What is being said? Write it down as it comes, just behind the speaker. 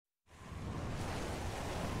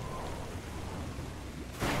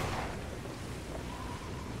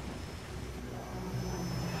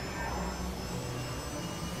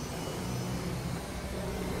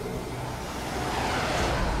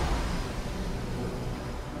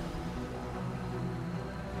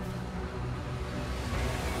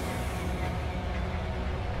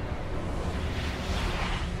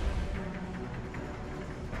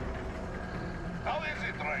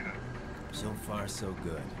So far, so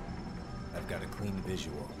good. I've got a clean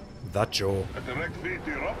visual. That jaw. A direct feed to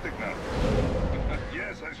your optic nerve.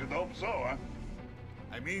 Yes, I should hope so, huh?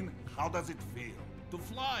 I mean, how does it feel? To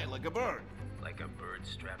fly like a bird? Like a bird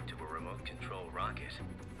strapped to a remote control rocket.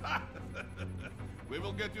 We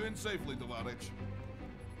will get you in safely, Tovarich.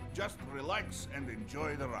 Just relax and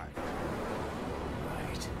enjoy the ride.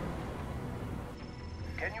 Right.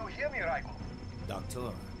 Can you hear me, Raiden?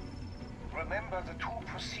 Doctor. Remember the two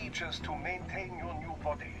procedures to maintain your new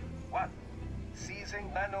body. 1. Seizing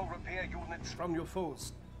nano repair units from your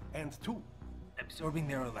foes. And 2. Absorbing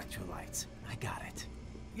their electrolytes. I got it.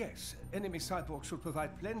 Yes, enemy cyborgs should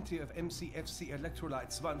provide plenty of MCFC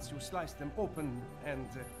electrolytes once you slice them open and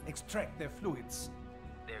extract their fluids.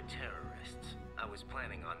 They're terrorists. I was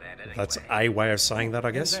planning on that anyway. That's a way of saying that,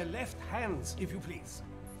 I guess. In their left hands, if you please.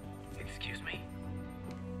 Excuse me?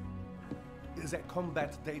 The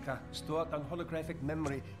combat data stored on holographic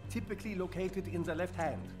memory, typically located in the left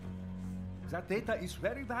hand. That data is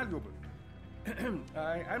very valuable.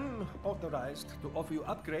 I am authorized to offer you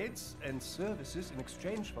upgrades and services in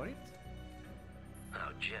exchange for it. How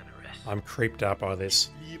generous. I'm creeped out by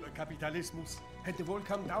this. Lieber Kapitalismus. Had the world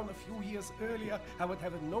come down a few years earlier, I would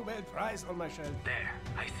have a Nobel Prize on my shelf. There,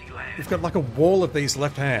 I see land. We've got like a wall of these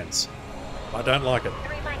left hands. I don't like it.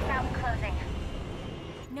 3 mics out, closing.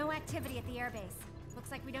 No activity at the airbase. Looks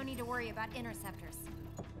like we don't need to worry about interceptors.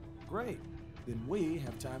 Great. Then we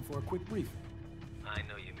have time for a quick briefing. I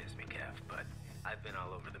know you miss me, Kev, but I've been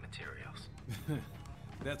all over the materials.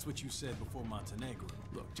 That's what you said before Montenegro.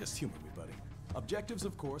 Look, just humor me, buddy. Objectives,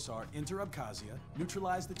 of course, are enter Abkhazia,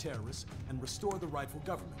 neutralize the terrorists, and restore the rightful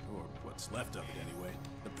government, or what's left of it anyway.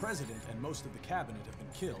 The president and most of the cabinet have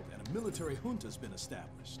been killed, and a military junta's been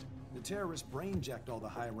established. The terrorists brain-jacked all the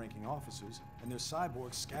high-ranking officers, and their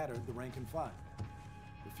cyborgs scattered the rank and file.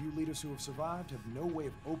 The few leaders who have survived have no way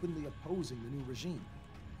of openly opposing the new regime.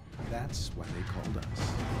 That's why they called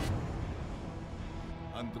us.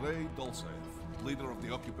 Andrei Dolzaev, leader of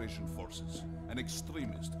the occupation forces, an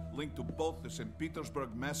extremist linked to both the St.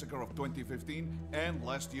 Petersburg massacre of 2015 and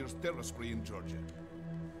last year's terror spree in Georgia.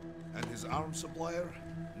 And his arms supplier,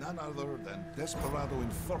 none other than Desperado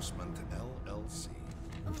Enforcement, LLC.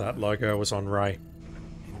 That logo was on Ray.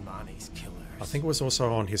 Imani's killers. I think it was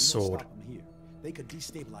also on his We won't sword. stop them here. They could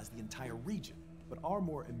destabilize the entire region. But our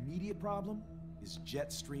more immediate problem is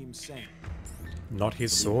Jetstream Sam. Not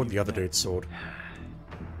his sword, the other dude's sword.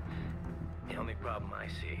 The only problem I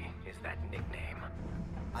see is that nickname.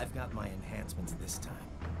 I've got my enhancements this time.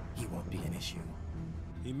 He won't be an issue.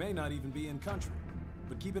 He may not even be in country.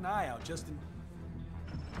 But keep an eye out just in...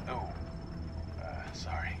 Oh.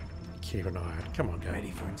 Sorry. Keep an eye out. Come on, go.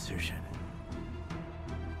 Ready for insertion.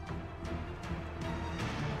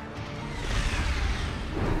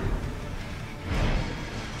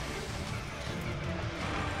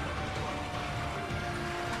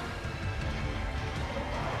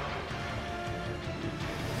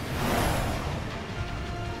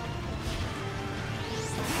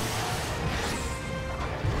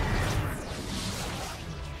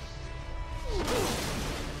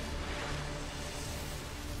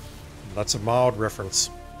 That's a mild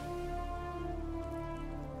reference.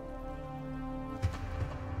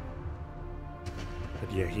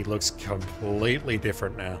 But yeah, he looks completely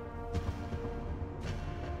different now.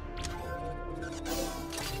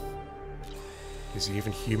 Is he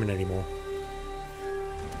even human anymore?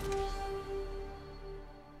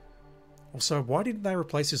 Also, why didn't they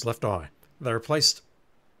replace his left eye? They replaced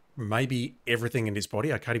maybe everything in his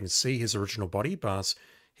body. I can't even see his original body, but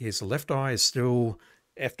his left eye is still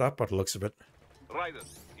effed up by the looks of it. Raiden,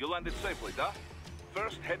 you landed safely, duh?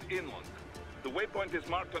 First, head inland. The waypoint is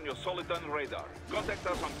marked on your Soliton radar. Contact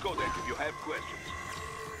us on codec if you have questions.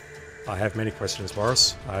 I have many questions,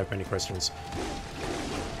 Boris. I have many questions.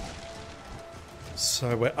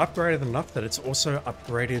 So we're upgraded enough that it's also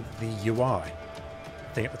upgraded the UI.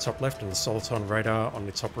 I think at the top left and the Soliton radar on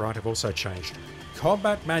the top right have also changed.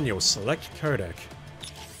 Combat manual, select codec.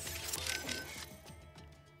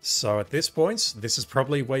 So at this point, this is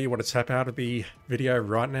probably where you want to tap out of the video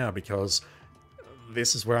right now, because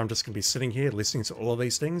this is where I'm just going to be sitting here listening to all of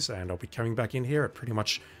these things, and I'll be coming back in here at pretty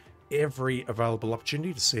much every available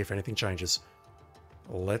opportunity to see if anything changes.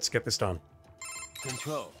 Let's get this done.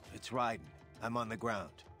 Control, it's Raiden. I'm on the ground.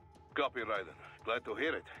 Copy, Raiden. Glad to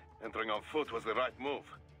hear it. Entering on foot was the right move.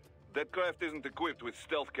 That craft isn't equipped with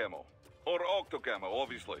stealth camo. Or octo camo,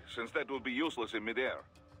 obviously, since that would be useless in midair.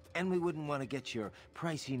 And we wouldn't want to get your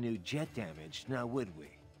pricey new jet damaged, now would we?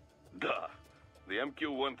 Duh. The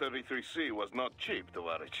MQ-133C was not cheap,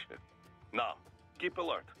 Tovarich. Now, keep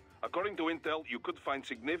alert. According to intel, you could find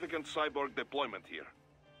significant cyborg deployment here.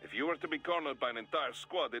 If you were to be cornered by an entire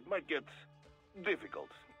squad, it might get difficult,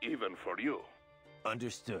 even for you.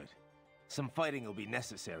 Understood. Some fighting will be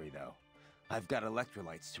necessary, though. I've got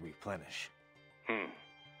electrolytes to replenish.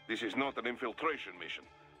 This is not an infiltration mission.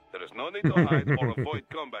 There is no need to hide or avoid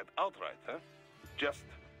combat outright, huh? Just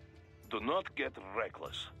do not get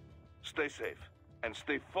reckless. Stay safe, and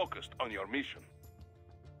stay focused on your mission.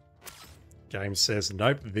 Game says,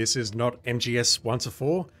 nope, this is not MGS 1 to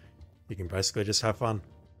 4. You can basically just have fun.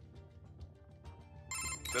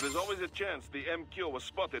 There is always a chance the MQ was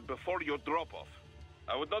spotted before your drop-off.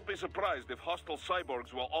 I would not be surprised if hostile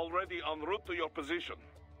cyborgs were already en route to your position.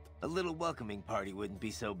 A little welcoming party wouldn't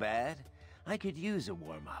be so bad. I could use a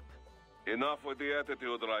warm-up. Enough with the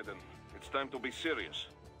attitude, Raiden. It's time to be serious.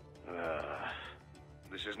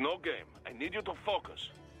 This is no game. I need you to focus.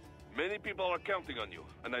 Many people are counting on you,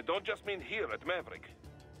 and I don't just mean here at Maverick.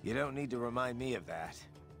 You don't need to remind me of that.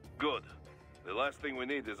 Good. The last thing we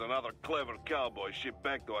need is another clever cowboy shipped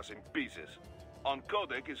back to us in pieces. On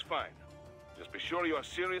codec is fine. Just be sure you are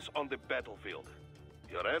serious on the battlefield.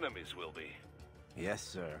 Your enemies will be. Yes,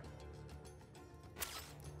 sir.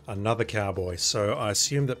 Another cowboy. So I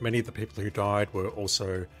assume that many of the people who died were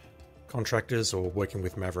also contractors or working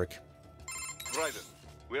with Maverick. Raiden,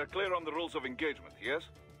 we are clear on the rules of engagement, yes?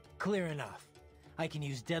 Clear enough. I can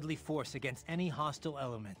use deadly force against any hostile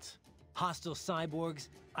elements. Hostile cyborgs,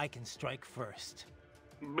 I can strike first.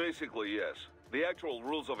 Basically, yes. The actual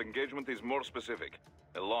rules of engagement is more specific.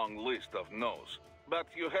 A long list of no's. But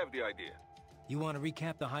you have the idea. You want to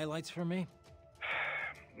recap the highlights for me?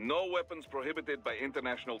 No weapons prohibited by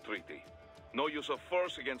international treaty. No use of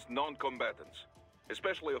force against non-combatants,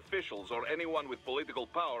 especially officials or anyone with political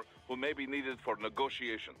power who may be needed for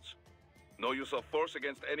negotiations. No use of force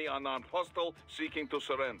against any unarmed hostile seeking to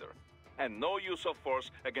surrender. And no use of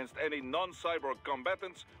force against any non-cyborg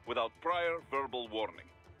combatants without prior verbal warning.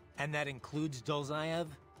 And that includes Dolzaev?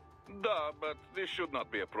 Duh, but this should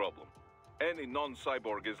not be a problem. Any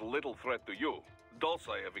non-cyborg is little threat to you,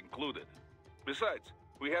 Dolzaev included. Besides,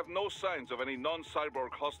 we have no signs of any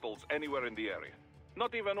non-cyborg hostiles anywhere in the area.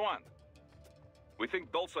 Not even one. We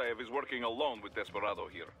think Dolzaev is working alone with Desperado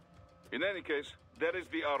here. In any case, that is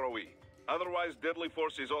the ROE. Otherwise, deadly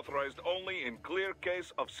force is authorized only in clear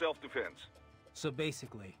case of self-defense. So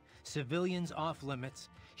basically, civilians off limits,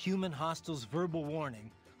 human hostiles verbal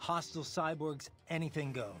warning, hostile cyborgs,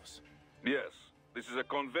 anything goes. Yes, this is a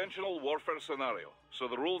conventional warfare scenario, so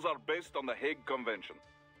the rules are based on the Hague Convention.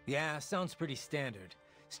 Yeah, sounds pretty standard.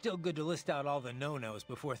 Still good to list out all the no-nos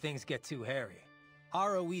before things get too hairy.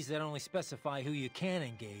 ROEs that only specify who you can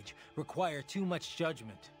engage require too much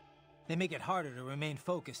judgment. They make it harder to remain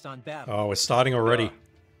focused on battle. Oh, we're starting already.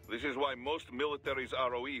 This is why most militaries'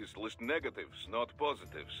 ROEs list negatives, not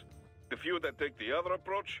positives. The few that take the other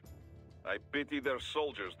approach, I pity their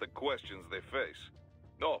soldiers the questions they face.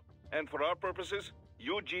 No, and for our purposes,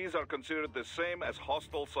 UGs are considered the same as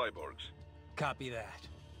hostile cyborgs. Copy that.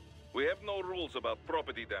 We have no rules about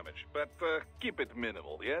property damage, but keep it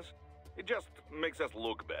minimal, yes? It just makes us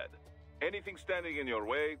look bad. Anything standing in your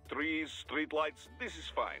way, trees, streetlights, this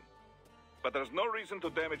is fine. But there's no reason to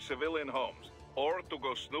damage civilian homes, or to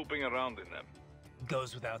go snooping around in them.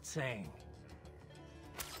 Goes without saying.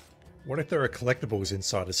 What if there are collectibles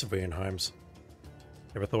inside of civilian homes?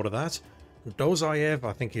 Ever thought of that? Dolzaev,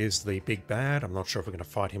 I think, is the big bad. I'm not sure if we're going to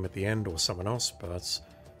fight him at the end or someone else, but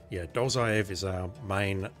yeah, Dolzaev is our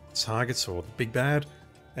main target, or the big bad,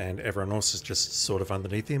 and everyone else is just sort of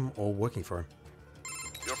underneath him or working for him.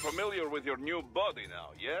 You're familiar with your new body now,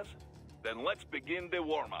 yes? Then let's begin the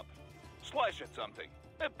warm-up. Slash at something.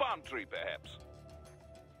 A palm tree, perhaps.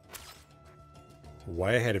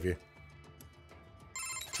 Way ahead of you.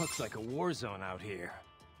 Looks like a war zone out here.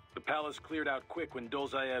 The palace cleared out quick when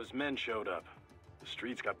Dolzaev's men showed up. The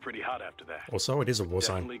streets got pretty hot after that. Also, it is a war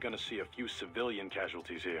zone. Definitely gonna see a few civilian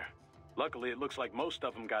casualties here. Luckily, it looks like most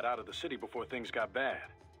of them got out of the city before things got bad.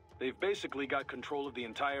 They've basically got control of the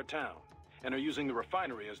entire town, and are using the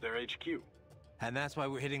refinery as their HQ. And that's why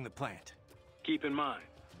we're hitting the plant. Keep in mind,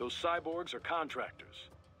 those cyborgs are contractors.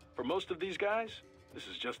 For most of these guys, this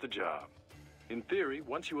is just a job. In theory,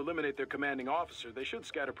 once you eliminate their commanding officer, they should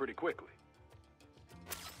scatter pretty quickly.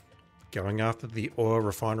 Going after the oil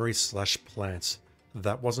refinery / plants.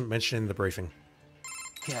 That wasn't mentioned in the briefing.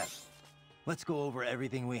 Kev, let's go over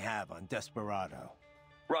everything we have on Desperado.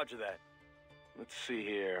 Roger that. Let's see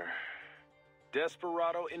here.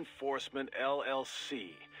 Desperado Enforcement,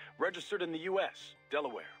 LLC. Registered in the U.S.,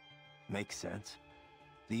 Delaware. Makes sense.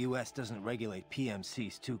 The U.S. doesn't regulate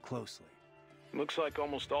PMCs too closely. Looks like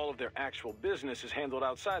almost all of their actual business is handled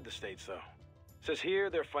outside the states, though. Says here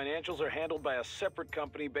their financials are handled by a separate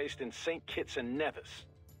company based in St. Kitts and Nevis.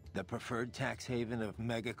 The preferred tax haven of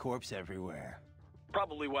megacorps everywhere.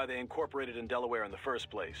 Probably why they incorporated in Delaware in the first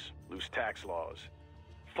place. Loose tax laws.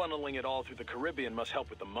 Funneling it all through the Caribbean must help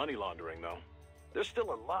with the money laundering, though. There's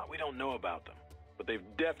still a lot we don't know about them, but they've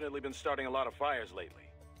definitely been starting a lot of fires lately.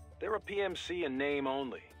 They're a PMC in name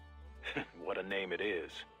only. What a name it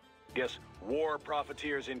is. Guess War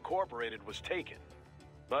Profiteers Incorporated was taken.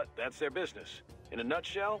 But that's their business. In a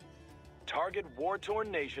nutshell, target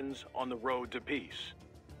war-torn nations on the road to peace.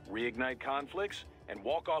 Reignite conflicts, and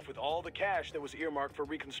walk off with all the cash that was earmarked for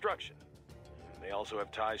reconstruction. They also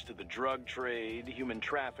have ties to the drug trade, human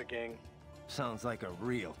trafficking. Sounds like a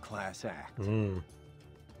real class act. We've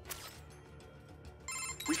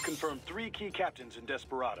confirmed 3 key captains in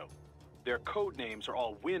Desperado. Their code names are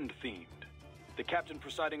all wind-themed. The captain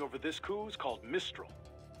presiding over this coup is called Mistral.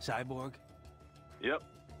 Cyborg? Yep.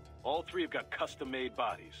 All 3 have got custom-made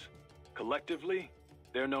bodies. Collectively,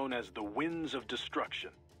 they're known as the Winds of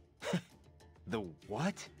Destruction. The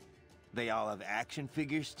what? They all have action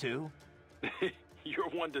figures, too? You're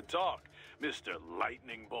one to talk, Mr.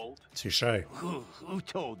 Lightning Bolt. Touché. Who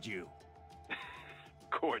told you?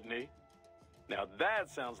 Courtney. Now that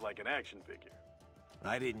sounds like an action figure.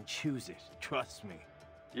 I didn't choose it, trust me.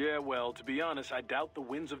 Yeah, well, to be honest, I doubt the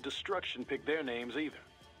Winds of Destruction picked their names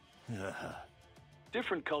either.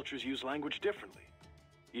 Different cultures use language differently.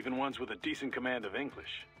 Even ones with a decent command of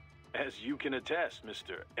English. As you can attest,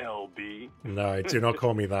 Mr. LB. No, do not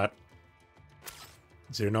call me that.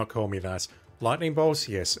 Do not call me that. Lightning bolts,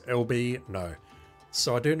 yes. LB, no.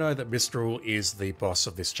 So I do know that Mistral is the boss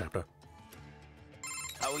of this chapter.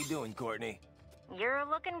 How we doing, Courtney? You're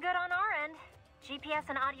looking good on our end. GPS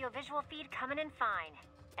and audio-visual feed coming in fine.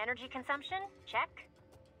 Energy consumption? Check.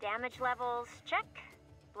 Damage levels? Check.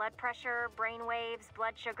 Blood pressure, brain waves,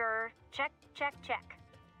 blood sugar? Check, check, check.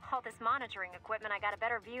 All this monitoring equipment, I got a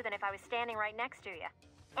better view than if I was standing right next to you.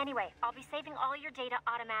 Anyway, I'll be saving all your data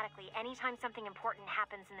automatically anytime something important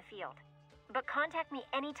happens in the field. But contact me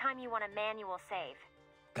anytime you want a manual save.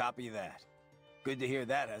 Copy that. Good to hear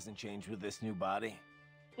that hasn't changed with this new body.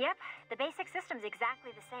 Yep, the basic system's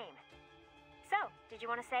exactly the same. So, did you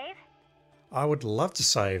want to save? I would love to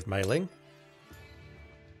save, Mei-Ling.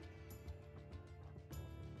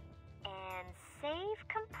 And save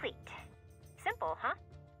complete. Simple, huh?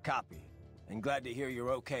 Copy. And glad to hear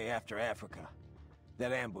you're okay after Africa.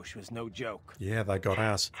 That ambush was no joke. Yeah, they got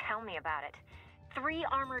out. Tell me about it. 3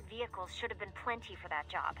 armored vehicles should have been plenty for that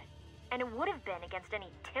job. And it would have been against any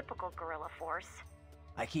typical guerrilla force.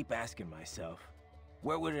 I keep asking myself,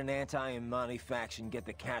 where would an anti-Imani faction get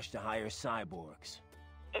the cash to hire cyborgs?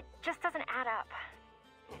 It just doesn't add up.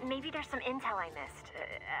 Maybe there's some intel I missed.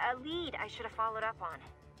 A lead I should have followed up on.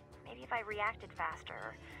 Maybe if I reacted faster,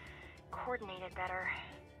 or coordinated better.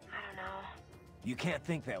 I don't know. You can't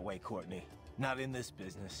think that way, Courtney. Not in this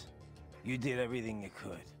business. You did everything you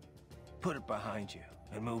could. Put it behind you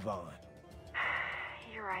and move on.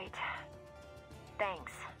 You're right.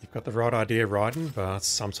 Thanks. You've got the right idea, Raiden, but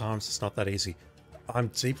sometimes it's not that easy. I'm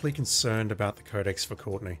deeply concerned about the codecs for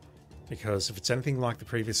Courtney, because if it's anything like the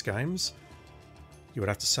previous games, you would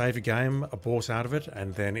have to save a game, abort out of it,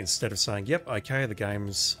 and then instead of saying, yep, okay, the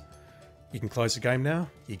game's... you can close the game now,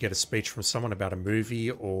 you get a speech from someone about a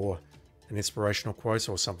movie or an inspirational quote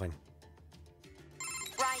or something.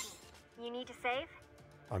 Raiden, you need to save?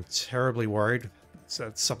 I'm terribly worried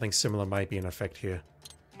that something similar may be in effect here.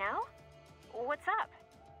 No? What's up?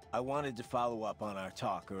 I wanted to follow up on our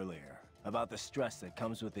talk earlier about the stress that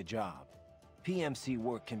comes with the job. PMC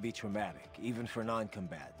work can be traumatic, even for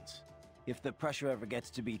non-combatants. If the pressure ever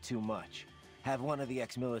gets to be too much, have one of the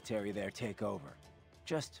ex-military there take over.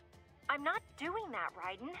 Just... I'm not doing that,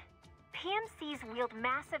 Raiden. PMCs wield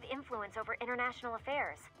massive influence over international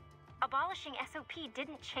affairs. Abolishing SOP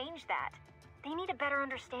didn't change that. They need a better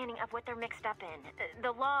understanding of what they're mixed up in.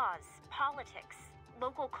 The laws, politics,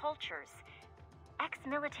 local cultures.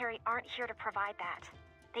 Ex-military aren't here to provide that.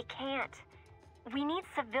 They can't. We need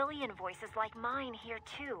civilian voices like mine here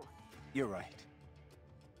too. You're right.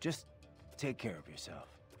 Just take care of yourself.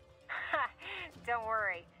 Don't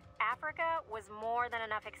worry. Africa was more than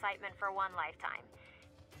enough excitement for one lifetime.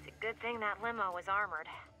 It's a good thing that limo was armored.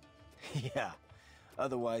 Yeah.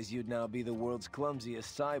 Otherwise, you'd now be the world's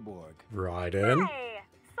clumsiest cyborg. Raiden. Hey!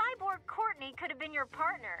 Cyborg Courtney could have been your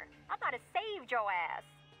partner. I thought have saved your ass.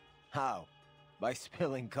 How? By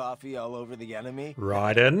spilling coffee all over the enemy?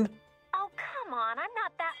 Raiden. Oh, come on. I'm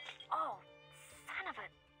not that... Oh, son of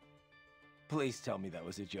a... Please tell me that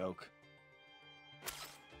was a joke.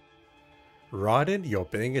 Raiden, you're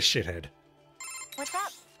being a shithead. What's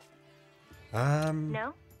up?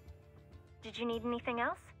 No? Did you need anything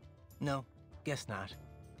else? No, guess not.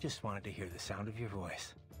 Just wanted to hear the sound of your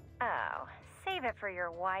voice. Oh, save it for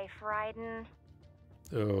your wife, Raiden.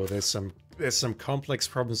 Oh, there's some complex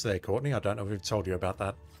problems there, Courtney. I don't know if we've told you about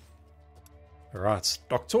that. Alright,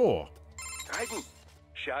 Doctor. Raiden,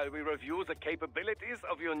 shall we review the capabilities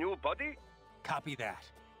of your new body? Copy that.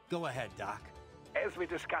 Go ahead, Doc. As we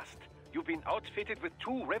discussed, you've been outfitted with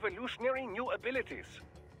 2 revolutionary new abilities.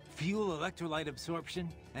 Fuel electrolyte absorption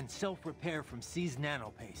and self-repair from C's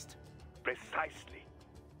nanopaste. Precisely.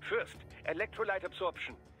 First, electrolyte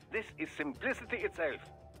absorption. This is simplicity itself.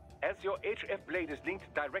 As your HF blade is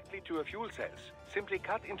linked directly to your fuel cells, simply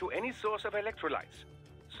cut into any source of electrolytes.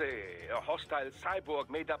 Say, a hostile cyborg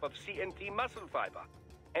made up of CNT muscle fiber.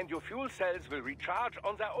 And your fuel cells will recharge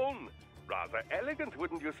on their own. Rather elegant,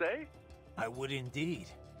 wouldn't you say? I would indeed.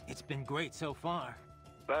 It's been great so far.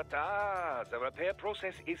 But the repair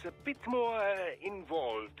process is a bit more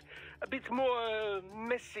involved. A bit more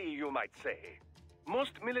messy, you might say.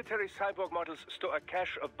 Most military cyborg models store a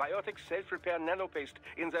cache of biotic self-repair nanopaste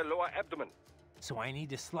in their lower abdomen. So I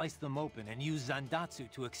need to slice them open and use Zandatsu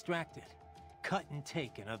to extract it. Cut and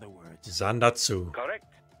take, in other words. Zandatsu.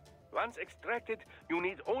 Correct. Once extracted, you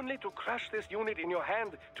need only to crush this unit in your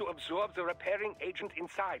hand to absorb the repairing agent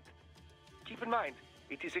inside. Keep in mind,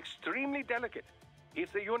 it is extremely delicate.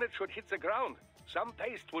 If the unit should hit the ground, some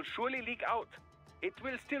paste will surely leak out. It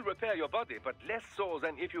will still repair your body, but less so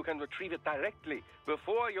than if you can retrieve it directly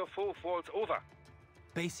before your foe falls over.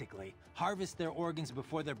 Basically, harvest their organs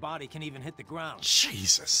before their body can even hit the ground.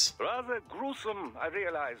 Jesus. Rather gruesome, I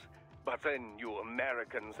realize. But then you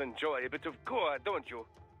Americans enjoy a bit of gore, don't you?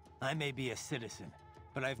 I may be a citizen,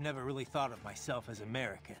 but I've never really thought of myself as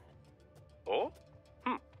American. Oh?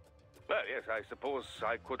 Well, yes, I suppose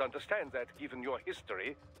I could understand that given your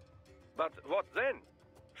history. But what then?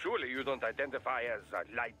 Surely you don't identify as a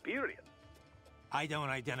Liberian. I don't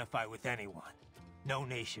identify with anyone. No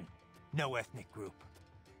nation. No ethnic group.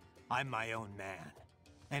 I'm my own man.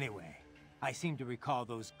 Anyway, I seem to recall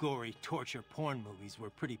those gory torture porn movies were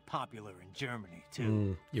pretty popular in Germany,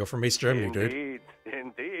 too. You're from East Germany, dude.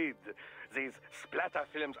 Indeed. These splatter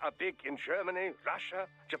films are big in Germany, Russia,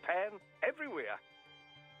 Japan, everywhere.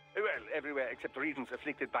 Well, everywhere except regions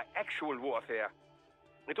afflicted by actual warfare.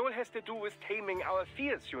 It all has to do with taming our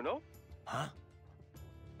fears, you know? Huh?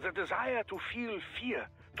 The desire to feel fear,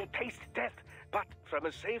 to taste death, but from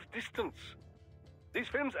a safe distance. These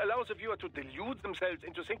films allow the viewer to delude themselves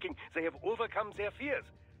into thinking they have overcome their fears.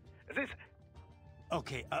 This...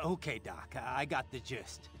 Okay, Doc, I got the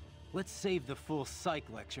gist. Let's save the full psych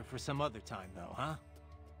lecture for some other time, though, huh?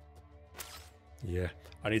 Yeah,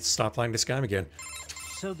 I need to start playing this game again.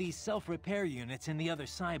 So these self-repair units in the other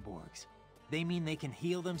cyborgs, they mean they can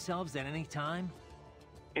heal themselves at any time?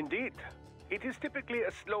 Indeed. It is typically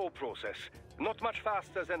a slow process, not much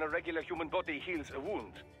faster than a regular human body heals a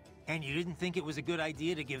wound. And you didn't think it was a good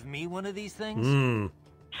idea to give me one of these things?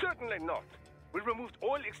 Certainly not. We removed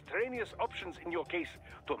all extraneous options in your case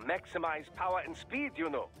to maximize power and speed, you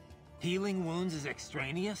know. Healing wounds is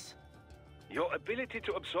extraneous? Your ability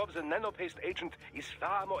to absorb the nanopaste agent is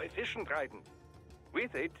far more efficient, Raiden.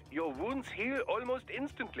 With it, your wounds heal almost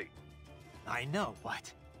instantly. I know,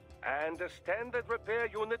 but... And a standard repair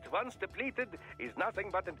unit, once depleted, is nothing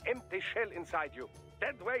but an empty shell inside you.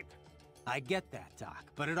 Dead weight. I get that, Doc,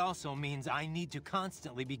 but it also means I need to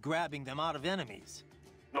constantly be grabbing them out of enemies.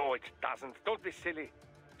 No, it doesn't. Don't be silly.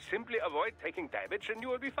 Simply avoid taking damage and you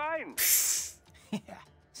will be fine. Yeah,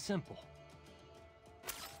 simple.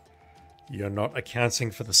 You're not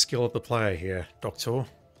accounting for the skill of the player here, Doctor.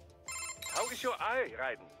 How is your eye,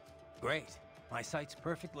 Raiden? Great. My sight's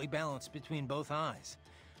perfectly balanced between both eyes.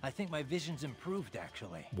 I think my vision's improved,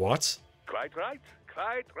 actually. What? Quite right.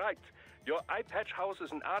 Quite right. Your eye patch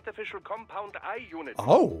houses an artificial compound eye unit.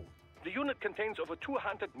 Oh! The unit contains over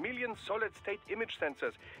 200 million solid-state image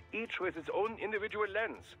sensors, each with its own individual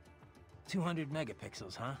lens. 200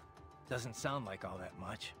 megapixels, huh? Doesn't sound like all that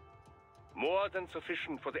much. More than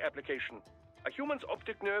sufficient for the application. A human's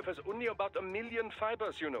optic nerve has only about 1 million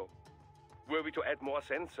fibers, you know. Were we to add more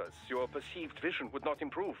sensors, your perceived vision would not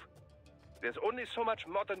improve. There's only so much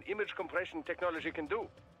modern image compression technology can do.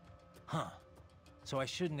 Huh. So I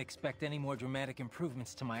shouldn't expect any more dramatic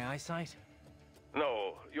improvements to my eyesight?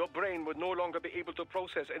 No, your brain would no longer be able to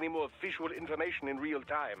process any more visual information in real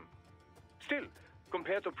time. Still,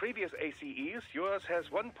 compared to previous ACEs, yours has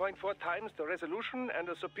 1.4 times the resolution and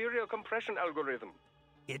a superior compression algorithm.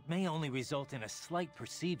 It may only result in a slight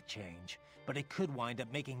perceived change, but it could wind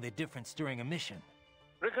up making the difference during a mission.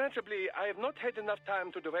 Regrettably, I have not had enough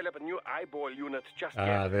time to develop a new eyeball unit just yet.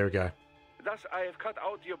 Ah, there we go. Thus, I have cut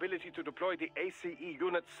out the ability to deploy the ACE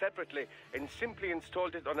unit separately and simply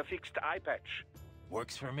installed it on a fixed eye patch.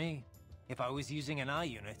 Works for me. If I was using an eye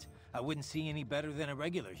unit, I wouldn't see any better than a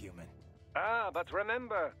regular human. Ah, but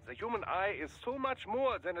remember, the human eye is so much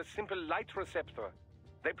more than a simple light receptor.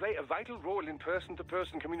 They play a vital role in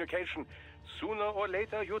person-to-person communication. Sooner or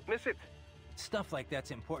later, you'd miss it. Stuff like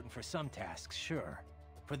that's important for some tasks, sure.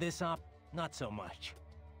 For this op, not so much.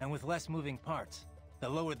 And with less moving parts, the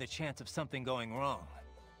lower the chance of something going wrong.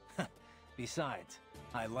 Besides,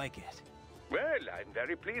 I like it. Well, I'm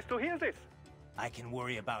very pleased to hear this. I can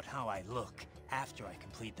worry about how I look after I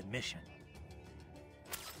complete the mission.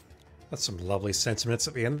 That's some lovely sentiments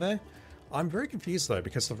at the end there. I'm very confused though,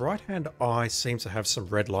 because the right-hand eye seems to have some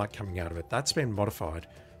red light coming out of it. That's been modified.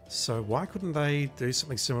 So why couldn't they do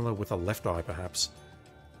something similar with a left eye, perhaps?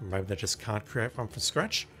 Maybe they just can't create one from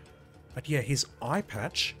scratch? But yeah, his eye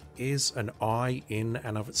patch is an eye in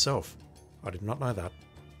and of itself. I did not know that.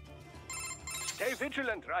 Stay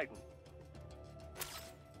vigilant, Raiden.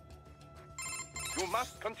 You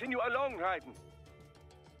must continue along, Raiden.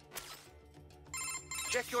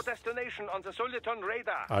 Check your destination on the Soliton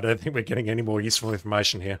radar. I don't think we're getting any more useful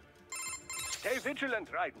information here. Stay vigilant,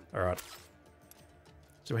 Raiden. Alright.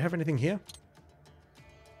 Do we have anything here?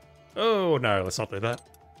 Oh, no, let's not do that.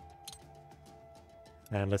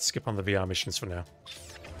 And let's skip on the VR missions for now.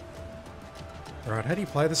 Alright, how do you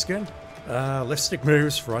play this again? Left stick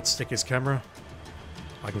moves, right stick is camera.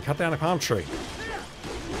 I can cut down a palm tree.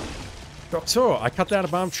 Doctor, I cut down a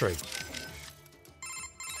palm tree.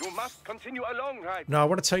 You must continue along, Raiden. No, I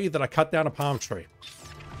want to tell you that I cut down a palm tree.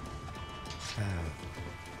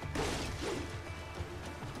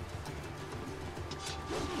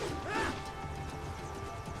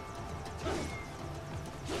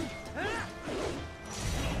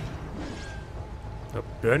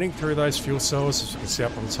 Burning through those fuel cells, as you can see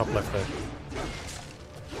up on the top left there.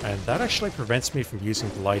 And that actually prevents me from using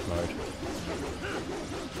delayed mode.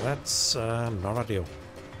 That's not ideal.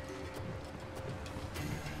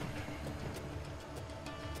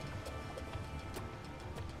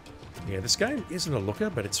 Yeah, this game isn't a looker,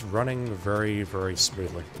 but it's running very, very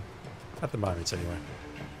smoothly. At the moment, anyway.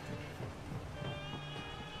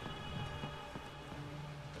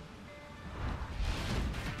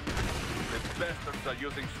 The bastards are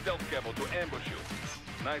using stealth cable to ambush you.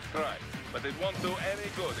 Nice try, but it won't do any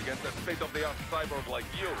good against a state-of-the-art cyborg like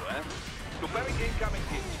you, eh? To parry incoming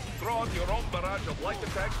hits, throw out your own barrage of light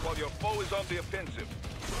attacks while your foe is on the offensive.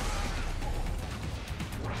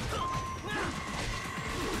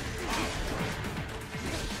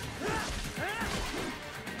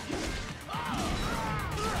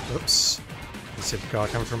 Oops. You see the guy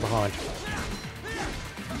coming from behind.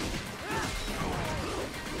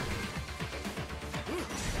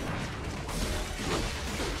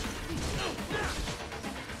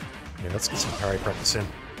 Yeah, let's get some parry practice in.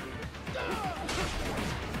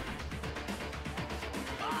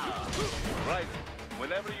 Right.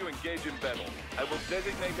 Whenever you engage in battle, I will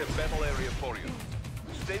designate a battle area for you.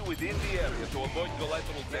 Stay within the area to avoid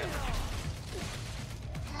collateral damage.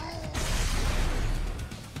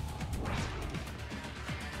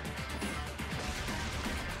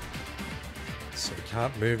 So we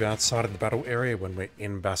can't move outside of the battle area when we're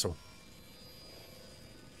in battle.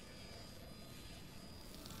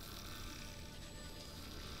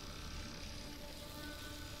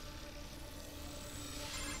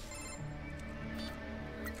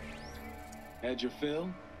 Had your fill?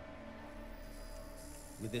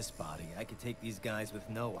 With this body, I could take these guys with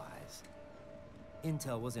no eyes.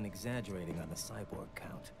 Intel wasn't exaggerating on the cyborg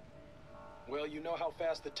count. Well, you know how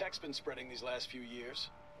fast the tech's been spreading these last few years.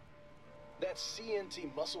 That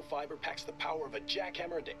CNT muscle fiber packs the power of a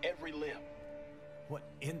jackhammer into every limb. What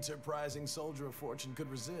enterprising soldier of fortune could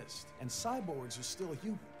resist? And cyborgs are still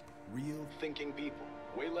human. Real Thinking people.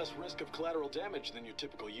 Way less risk of collateral damage than your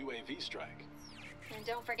typical UAV strike. And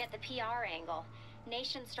don't forget the PR angle.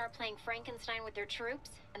 Nations start playing Frankenstein with their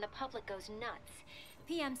troops, and the public goes nuts.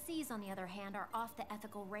 PMCs, on the other hand, are off the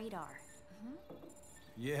ethical radar.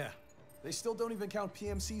 Yeah. They still don't even count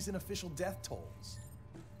PMCs in official death tolls.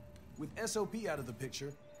 With SOP out of the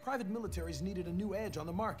picture, private militaries needed a new edge on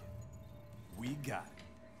the market. We got it.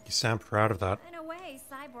 You sound proud of that. In a way,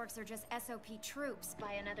 cyborgs are just SOP troops.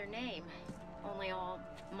 By another name. Only all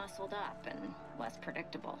muscled up and less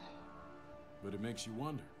predictable. But it makes you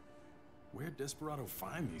wonder, where'd Desperado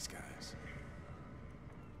find these guys?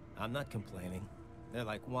 I'm not complaining. They're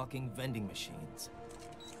like walking vending machines.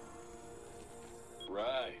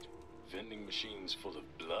 Right. Vending machines full of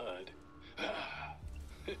blood.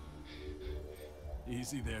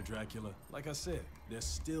 Easy there, Dracula. Like I said, they're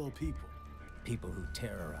still people. People who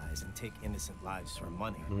terrorize and take innocent lives for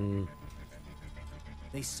money.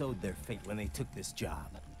 They sowed their fate when they took this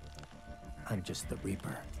job. I'm just the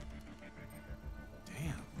Reaper.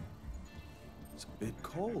 It's a bit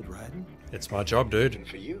cold, Raiden. It's my job, dude. And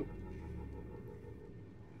for you.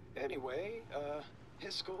 Anyway,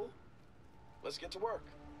 his school. Let's get to work.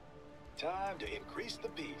 Time to increase the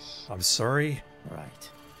peace. I'm sorry. Right.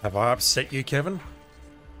 Have I upset you, Kevin?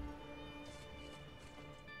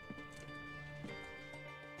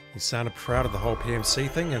 You sounded proud of the whole PMC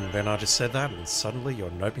thing, and then I just said that, and suddenly you're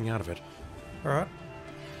noping out of it. Alright.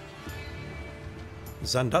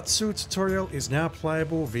 Zandatsu tutorial is now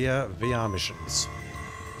playable via VR missions.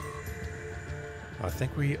 I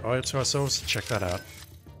think we owe it to ourselves to check that out.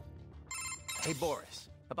 Hey Boris,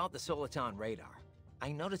 about the Soliton radar.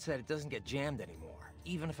 I noticed that it doesn't get jammed anymore,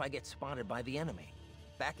 even if I get spotted by the enemy.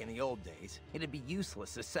 Back in the old days, it'd be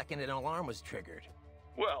useless the second an alarm was triggered.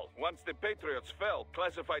 Well, once the Patriots fell,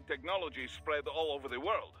 classified technology spread all over the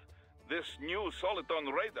world. This new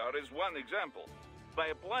Soliton radar is one example. By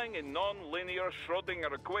applying a non-linear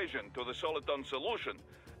Schrödinger equation to the Soliton solution,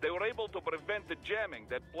 they were able to prevent the jamming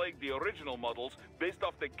that plagued the original models based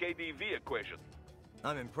off the KDV equation.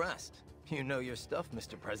 I'm impressed. You know your stuff,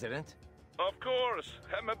 Mr. President. Of course,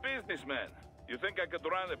 I'm a businessman. You think I could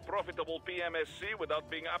run a profitable PMSC without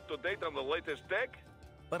being up to date on the latest tech?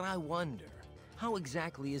 But I wonder, how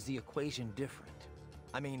exactly is the equation different?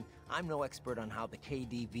 I mean, I'm no expert on how the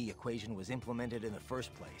KDV equation was implemented in the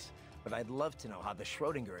first place, but I'd love to know how the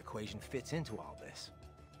Schrödinger equation fits into all this.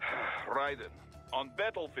 Raiden, on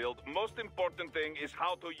battlefield, most important thing is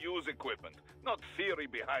how to use equipment, not theory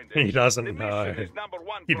behind it. He doesn't the know. mission is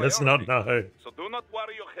 #1 He does not priority. know. So do not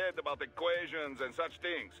worry your head about equations and such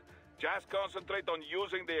things. Just concentrate on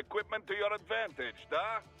using the equipment to your advantage,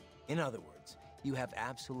 da? In other words, you have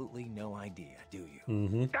absolutely no idea, do you?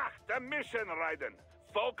 Mm-hmm. The mission, Raiden.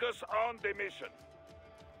 Focus on the mission.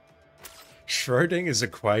 Schrödinger's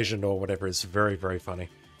equation or whatever is very, very funny.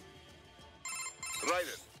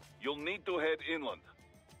 Raiden, you'll need to head inland.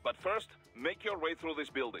 But first, make your way through this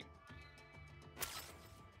building.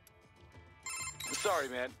 Sorry,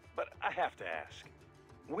 man, but I have to ask.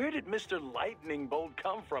 Where did Mr. Lightning Bolt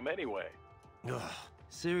come from anyway? Ugh,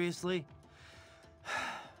 seriously?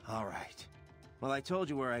 All right. Well, I told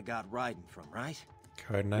you where I got Raiden from, right?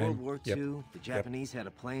 Code name. World War Yep. II, the Japanese had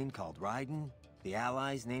a plane called Raiden. The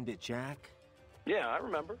Allies named it Jack. Yeah, I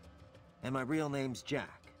remember. And my real name's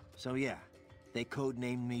Jack. So yeah, they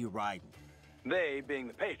codenamed me Raiden. They being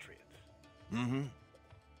the Patriots. Mm-hmm.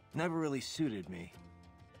 Never really suited me.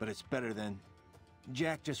 But it's better than...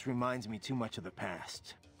 Jack just reminds me too much of the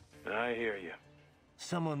past. I hear you.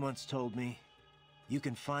 Someone once told me, you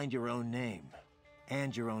can find your own name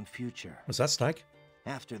and your own future. Was that Snake?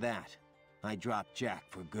 After that, I dropped Jack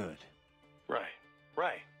for good.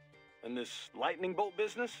 Right. And this lightning bolt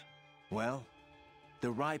business? Well, the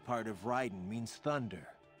right part of Raiden means thunder,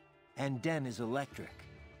 and Den is electric.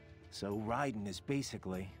 So Raiden is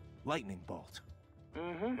basically lightning bolt.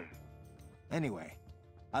 Mm-hmm. Anyway,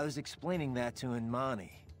 I was explaining that to Inmani,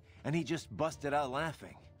 and he just busted out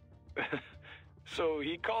laughing. So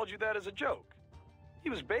he called you that as a joke? He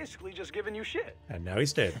was basically just giving you shit. And now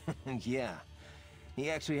he's dead. Yeah, he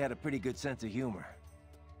actually had a pretty good sense of humor.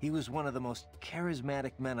 He was one of the most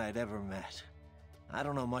charismatic men I'd ever met. I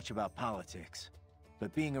don't know much about politics,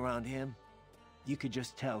 but being around him, you could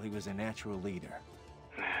just tell he was a natural leader.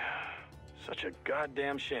 Such a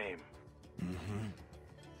goddamn shame. Mm-hmm.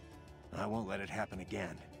 I won't let it happen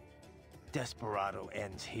again. Desperado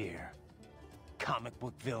ends here. Comic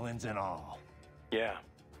book villains and all. Yeah.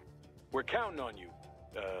 We're counting on you,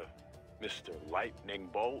 Mr. Lightning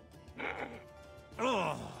Bolt.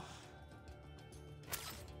 Oh.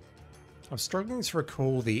 I'm struggling to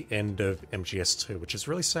recall the end of MGS2, which is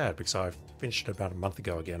really sad because I finished it about a month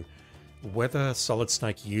ago again. Whether Solid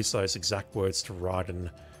Snake used those exact words to Raiden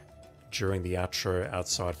during the outro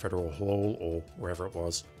outside Federal Hall or wherever it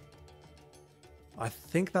was. I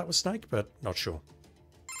think that was Snake, but not sure.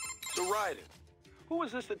 So Raiden, who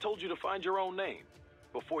was this that told you to find your own name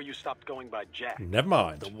before you stopped going by Jack? Never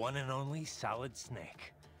mind. The one and only Solid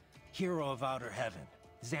Snake. Hero of Outer Heaven,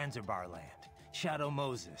 Zanzibar Land, Shadow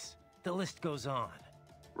Moses. The list goes on.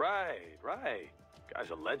 Right. Guy's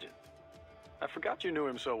a legend. I forgot you knew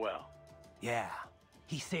him so well. Yeah,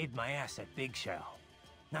 he saved my ass at Big Shell.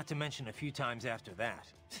 Not to mention a few times after that.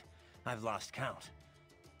 I've lost count.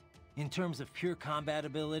 In terms of pure combat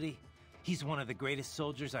ability, he's one of the greatest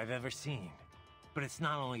soldiers I've ever seen. But it's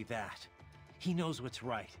not only that. He knows what's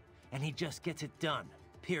right, and he just gets it done,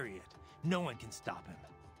 period. No one can stop him.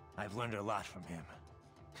 I've learned a lot from him.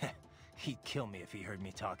 He'd kill me if he heard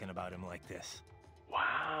me talking about him like this.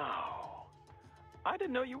 Wow. I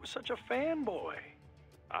didn't know you were such a fanboy.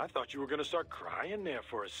 I thought you were gonna start crying there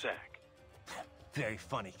for a sec. Very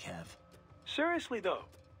funny, Kev. Seriously though,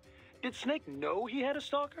 Did Snake know he had a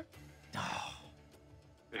stalker?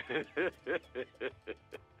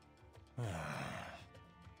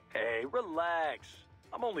 Hey, relax.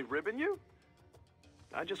 I'm only ribbing you.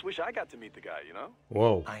 I just wish I got to meet the guy, you know?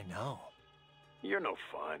 Whoa. I know. You're no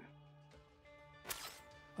fun.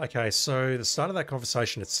 Okay, so the start of that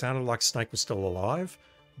conversation, it sounded like Snake was still alive,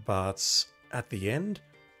 but at the end,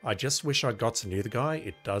 I just wish I got to know the guy.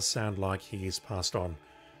 It does sound like he's passed on,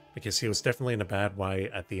 because he was definitely in a bad way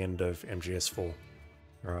at the end of MGS4.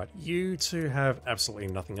 Alright, you two have absolutely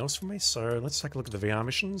nothing else for me, so let's take a look at the VR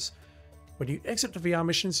missions. When you exit the VR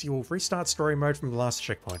missions, you will restart story mode from the last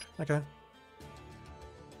checkpoint. Okay.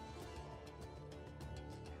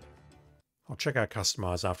 I'll check out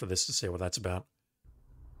Customize after this to see what that's about.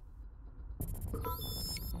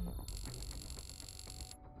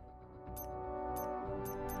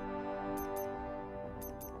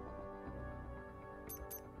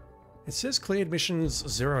 It says cleared missions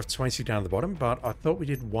 0 of 20 down the bottom, but I thought we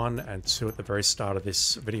did 1 and 2 at the very start of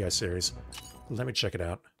this video series. Let me check it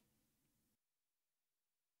out.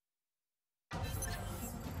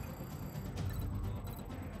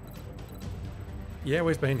 Yeah,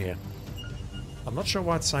 we've been here. I'm not sure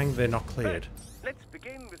why it's saying they're not cleared. Let's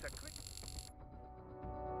begin with a quick...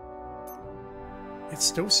 It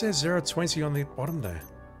still says 0 20 on the bottom there.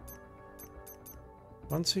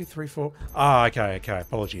 1, 2, 3, 4. Ah, okay,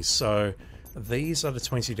 apologies. So these are the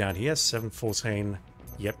 20 down here, 7, 14,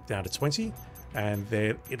 yep, down to 20. And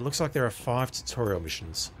there, it looks like there are 5 tutorial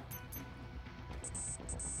missions.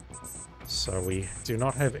 So we do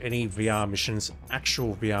not have any VR missions,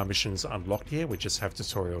 actual VR missions unlocked here. We just have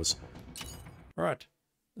tutorials. Alright,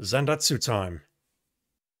 Zandatsu time.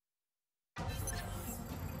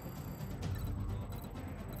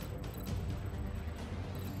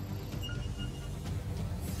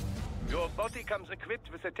 Your body comes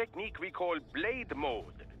equipped with a technique we call blade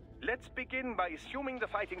mode. Let's begin by assuming the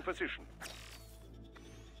fighting position.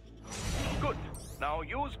 Good. Now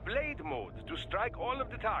use blade mode to strike all of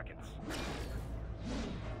the targets.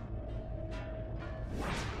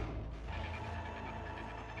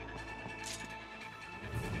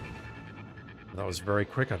 That was very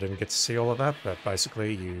quick. I didn't get to see all of that, but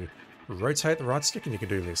basically you rotate the right stick and you can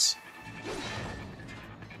do this.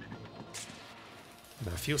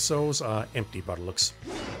 Now, fuel cells are empty, but it looks.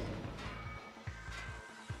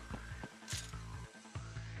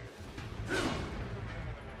 That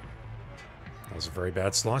was a very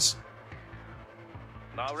bad slice.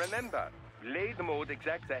 Now remember, blade mode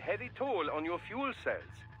exacts a heavy toll on your fuel cells.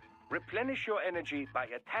 Replenish your energy by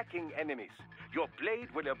attacking enemies. Your blade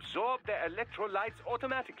will absorb their electrolytes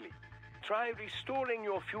automatically. Try restoring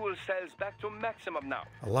your fuel cells back to maximum now.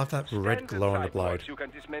 I love that red glow on the blade. You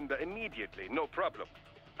can dismember immediately, no problem.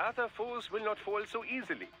 Other foes will not fall so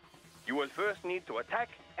easily. You will first need to attack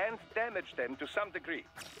and damage them to some degree.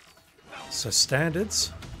 So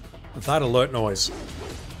standards, that alert noise.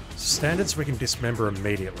 Standards we can dismember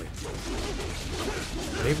immediately.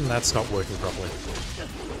 But even that's not working properly.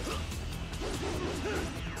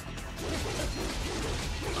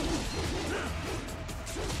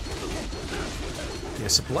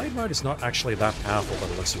 Yes, the blade mode is not actually that powerful by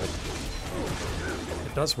the looks of it.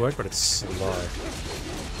 It does work, but it's slow.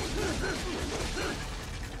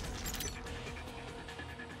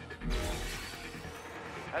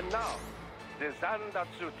 And now, the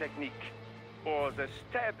Zandatsu technique, or the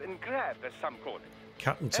stab and grab as some call it.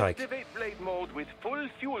 Cut and take. Activate blade mode with full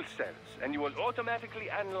fuel cells, and you will automatically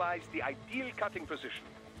analyze the ideal cutting position.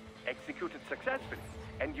 Execute it successfully,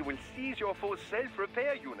 and you will seize your foe's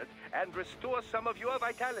self-repair unit and restore some of your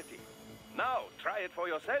vitality. Now, try it for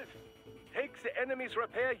yourself. Take the enemy's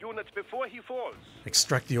repair unit before he falls.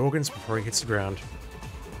 Extract the organs before he hits the ground.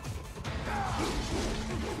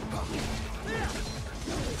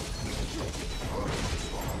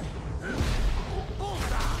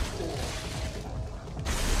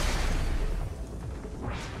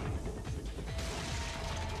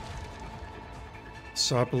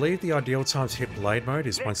 So I believe the ideal time to hit blade mode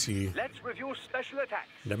is once you... Let's review special attacks.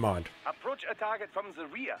 Never mind. Approach a target from the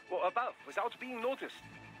rear or above without being noticed,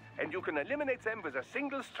 and you can eliminate them with a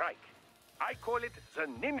single strike. I call it the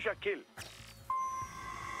ninja kill.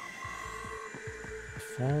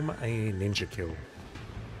 Perform a ninja kill.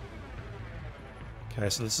 Okay,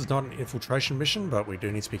 so this is not an infiltration mission, but we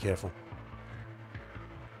do need to be careful.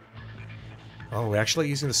 Oh, we're actually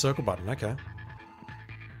using the circle button, okay.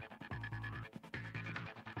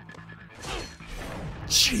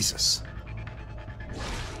 Jesus.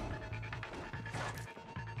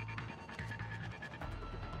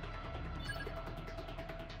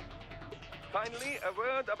 Finally, a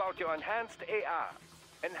word about your enhanced AR.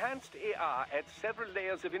 Enhanced AR adds several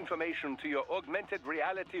layers of information to your augmented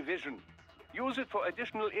reality vision. Use it for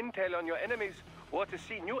additional intel on your enemies or to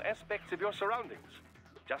see new aspects of your surroundings.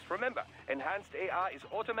 Just remember, enhanced AR is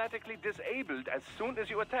automatically disabled as soon as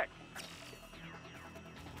you attack.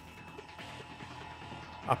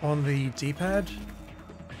 Up on the D-pad?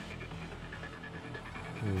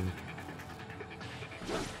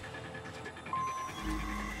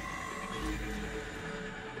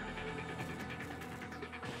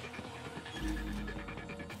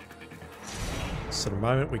 So the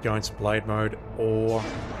moment we go into blade mode or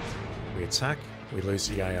we attack, we lose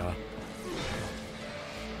the AR.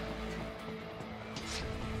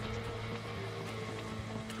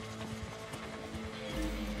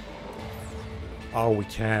 Oh, we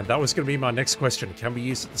can. That was going to be my next question. Can we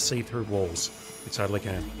use it to see through walls? We totally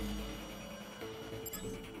can.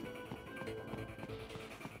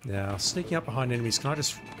 Now, sneaking up behind enemies, can I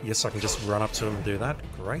just... Yes, I can just run up to them and do that.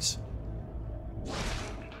 Great.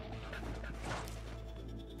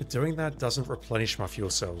 But doing that doesn't replenish my fuel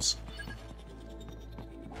cells.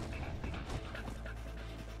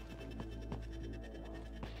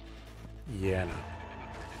 Yeah, no.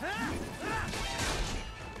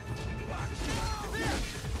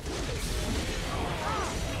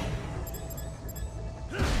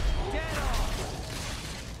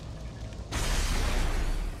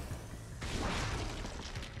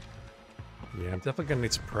 Yeah, I'm definitely going to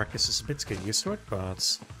need to practice this a bit to get used to it,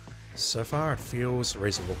 but so far it feels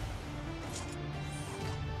reasonable.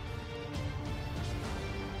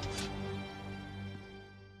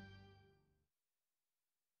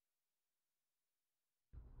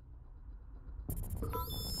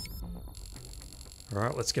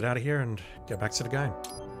 Alright, let's get out of here and go back to the game.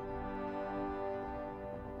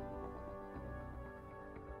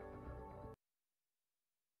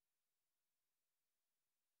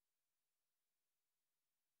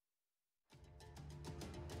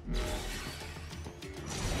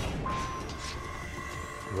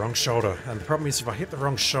 Wrong shoulder. And the problem is if I hit the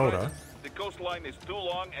wrong shoulder... The coastline is too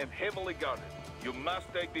long and heavily guarded. You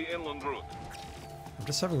must take the inland route. I'm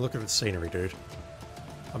just having a look at the scenery, dude.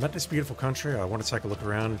 I'm at this beautiful country. I want to take a look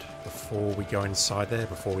around before we go inside there,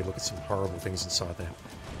 before we look at some horrible things inside there.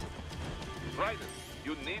 Right.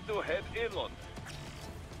 You need to head inland.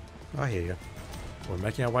 I hear you. We're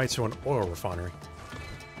making our way to an oil refinery.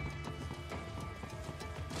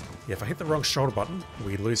 Yeah, if I hit the wrong shoulder button,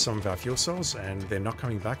 we lose some of our fuel cells, and they're not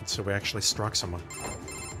coming back until we actually strike someone.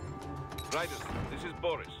 Raiders, this is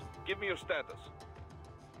Boris. Give me your status.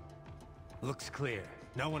 Looks clear.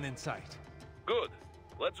 No one in sight. Good.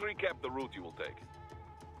 Let's recap the route you will take.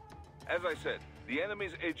 As I said, the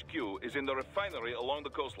enemy's HQ is in the refinery along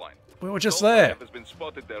the coastline. We were just there. Has been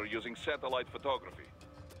spotted there using satellite photography.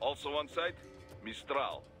 Also on site,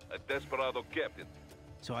 Mistral, a desperado captain.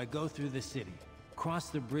 So I go through the city, cross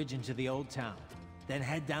the bridge into the old town, then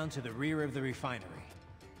head down to the rear of the refinery.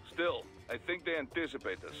 Still, I think they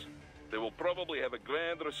anticipate us. They will probably have a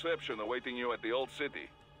grand reception awaiting you at the old city.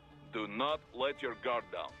 Do not let your guard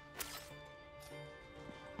down.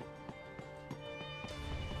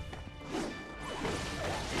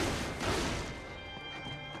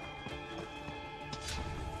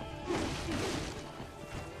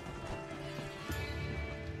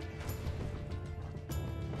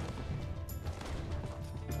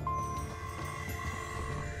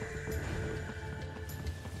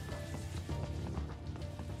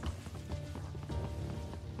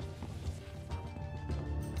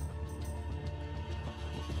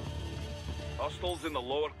 Hostiles in the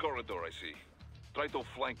lower corridor, I see. Try to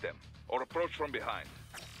flank them, or approach from behind.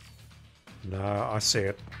 No, I see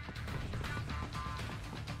it.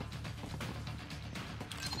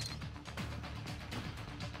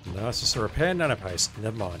 No, it's just a repair nanopaste.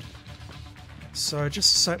 Never mind. So,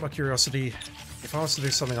 just to sate my curiosity, if I was to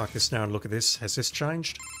do something like this now and look at this, has this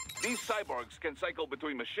changed? These cyborgs can cycle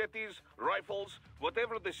between machetes, rifles,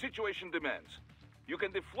 whatever the situation demands. You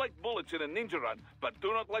can deflect bullets in a ninja run, but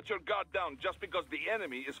do not let your guard down just because the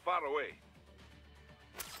enemy is far away.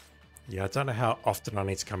 Yeah, I don't know how often I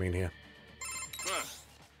need to come in here.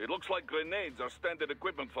 It looks like grenades are standard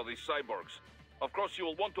equipment for these cyborgs. Of course, you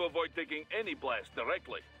will want to avoid taking any blast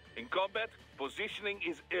directly. In combat, positioning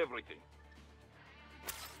is everything.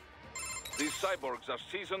 These cyborgs are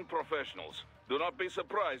seasoned professionals. Do not be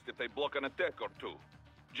surprised if they block an attack or two.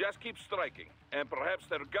 Just keep striking, and perhaps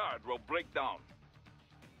their guard will break down.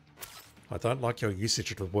 I don't like your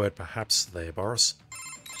usage of the word perhaps there, Boris.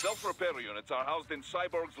 Self-repair units are housed in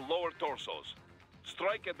cyborgs' lower torsos.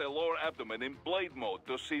 Strike at the lower abdomen in blade mode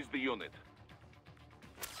to seize the unit.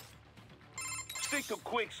 Stick to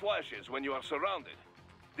quick slashes when you are surrounded.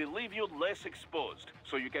 they leave you less exposed,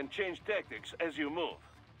 so you can change tactics as you move.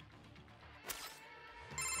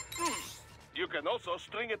 You can also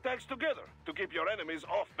string attacks together to keep your enemies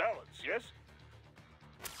off balance, yes?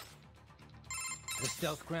 The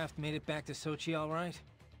stealth craft made it back to Sochi all right?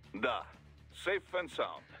 Da. Safe and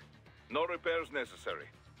sound. No repairs necessary.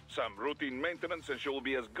 Some routine maintenance and she will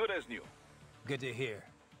be as good as new. Good to hear.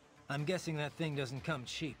 I'm guessing that thing doesn't come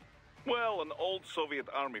cheap. Well, an old Soviet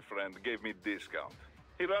army friend gave me discount.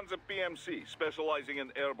 He runs a PMC specializing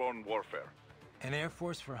in airborne warfare. An Air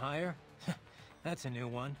Force for hire? That's a new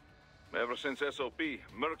one. Ever since SOP,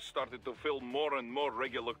 Mercs started to fill more and more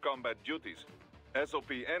regular combat duties.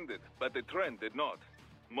 SOP ended, but the trend did not.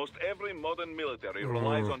 Most every modern military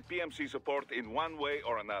relies on PMC support in one way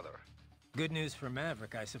or another. Good news for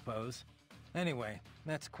Maverick, I suppose. Anyway,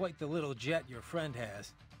 that's quite the little jet your friend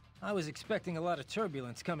has. I was expecting a lot of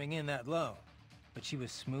turbulence coming in that low, but she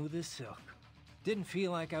was smooth as silk. Didn't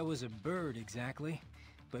feel like I was a bird exactly,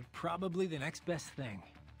 but probably the next best thing.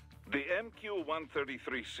 The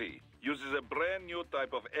MQ-133C uses a brand new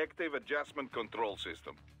type of active adjustment control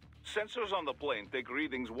system. Sensors on the plane take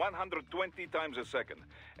readings 120 times a second,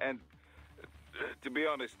 and to be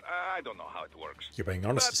honest, I don't know how it works. You're being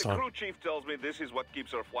honest but this the time. crew chief tells me this is what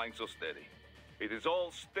keeps her flying so steady. It is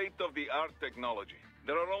all state-of-the-art technology.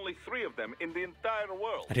 There are only 3 of them in the entire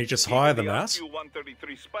world. And he just hired them the out?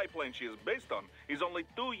 MQ-133 spy plane she is based on is only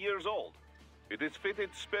 2 years old. It is fitted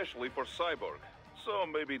specially for Cyborg, so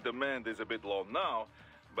maybe demand is a bit low now,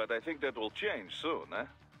 but I think that will change soon,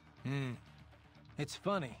 eh? It's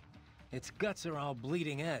funny. Its guts are all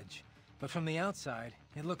bleeding edge, but from the outside,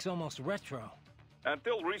 it looks almost retro.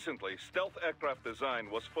 Until recently, stealth aircraft design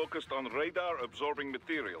was focused on radar-absorbing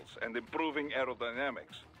materials and improving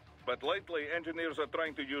aerodynamics. But lately, engineers are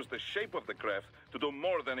trying to use the shape of the craft to do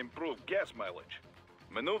more than improve gas mileage.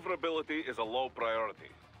 Maneuverability is a low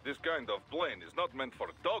priority. This kind of plane is not meant for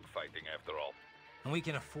dogfighting, after all. And we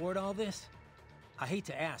can afford all this? I hate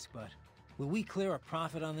to ask, but will we clear a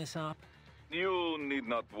profit on this op? You need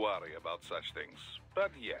not worry about such things.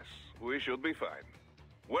 But yes, we should be fine.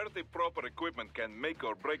 Where the proper equipment can make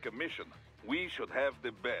or break a mission, we should have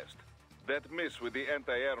the best. That miss with the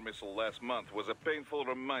anti-air missile last month was a painful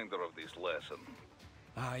reminder of this lesson.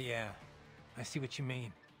 Ah, yeah. I see what you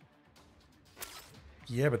mean.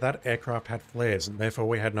 Yeah, but that aircraft had flares, and therefore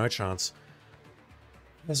we had no chance.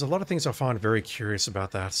 There's a lot of things I find very curious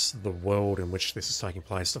about that, the world in which this is taking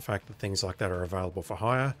place, the fact that things like that are available for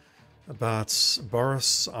hire. But,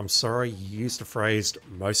 Boris, I'm sorry, you used the phrase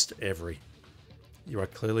most every. You are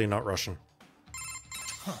clearly not Russian.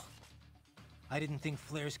 Huh. I didn't think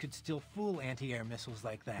flares could still fool anti-air missiles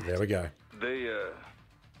like that. There we go. They,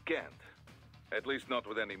 can't. At least not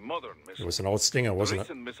with any modern missiles. It was an old Stinger, wasn't it?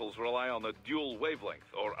 Recent missiles rely on a dual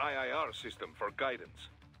wavelength, or IIR system, for guidance.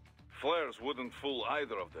 Flares wouldn't fool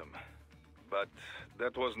either of them. But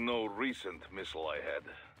that was no recent missile I had.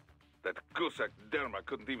 That Gusak Derma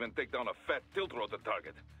couldn't even take down a fat tilt-rotor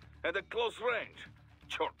target. At a close range.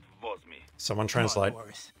 Chort was me. Someone translate. Come on,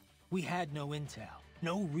 Boris. We had no intel.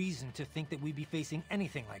 No reason to think that we'd be facing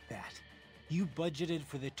anything like that. You budgeted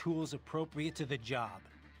for the tools appropriate to the job.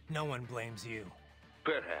 No one blames you.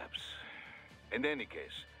 Perhaps. In any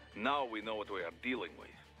case, now we know what we are dealing with.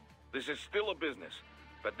 This is still a business,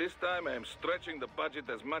 but this time I am stretching the budget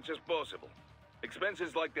as much as possible.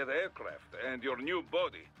 Expenses like that aircraft and your new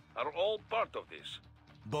body are all part of this.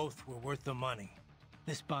 Both were worth the money.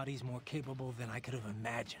 This body's more capable than I could have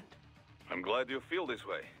imagined. I'm glad you feel this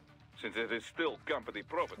way, since it is still company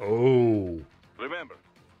property. Oh. Remember,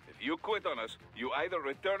 if you quit on us, you either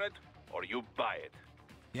return it or you buy it.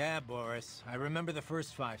 Yeah, Boris. I remember the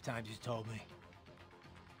first 5 times you told me.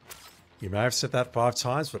 You may have said that 5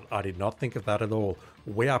 times, but I did not think of that at all.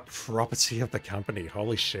 We are property of the company.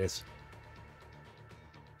 Holy shit.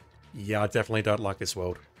 Yeah, I definitely don't like this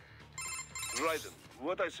world. Raiden,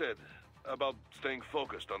 what I said about staying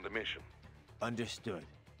focused on the mission. Understood.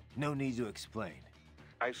 No need to explain.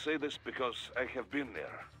 I say this because I have been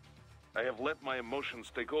there. I have let my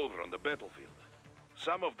emotions take over on the battlefield.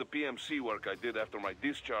 Some of the PMC work I did after my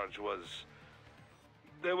discharge was...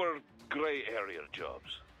 They were gray area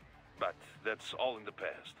jobs. But that's all in the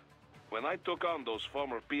past. When I took on those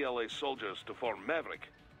former PLA soldiers to form Maverick,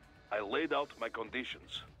 I laid out my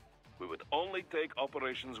conditions. We would only take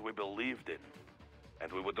operations we believed in.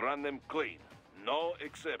 And we would run them clean. No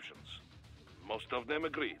exceptions. Most of them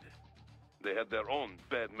agreed. They had their own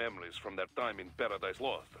bad memories from their time in Paradise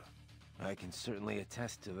Lost. I can certainly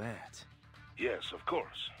attest to that. Yes, of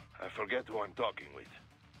course. I forget who I'm talking with.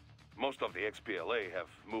 Most of the ex-PLA have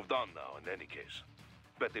moved on now in any case.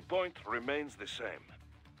 But the point remains the same.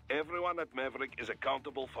 Everyone at Maverick is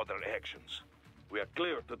accountable for their actions. We are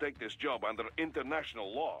clear to take this job under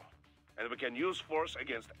international law, and we can use force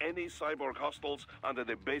against any cyborg hostiles under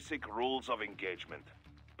the basic rules of engagement.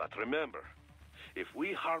 But remember, if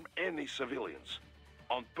we harm any civilians,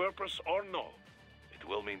 on purpose or no, it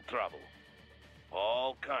will mean trouble.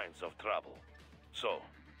 All kinds of trouble. So,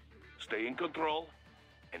 stay in control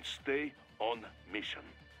and stay on mission.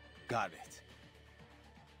 Got it.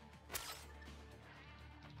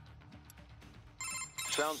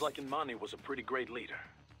 Sounds like Imani was a pretty great leader.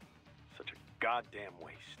 Such a goddamn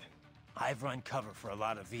waste. I've run cover for a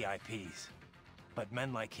lot of VIPs, but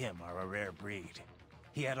men like him are a rare breed.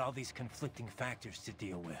 He had all these conflicting factors to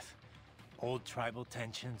deal with. Old tribal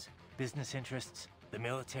tensions, business interests, the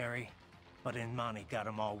military. But Imani got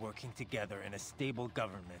them all working together in a stable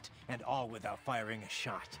government, and all without firing a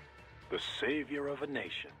shot. The savior of a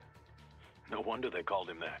nation. No wonder they called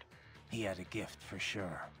him that. He had a gift, for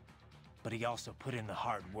sure. But he also put in the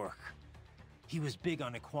hard work. He was big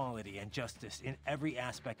on equality and justice in every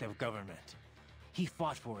aspect of government. He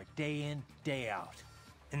fought for it day in, day out.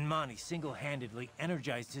 Imani single-handedly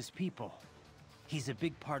energized his people. He's a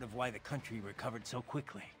big part of why the country recovered so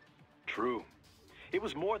quickly. True. It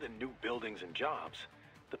was more than new buildings and jobs.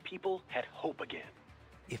 The people had hope again.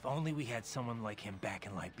 If only we had someone like him back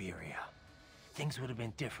in Liberia. Things would have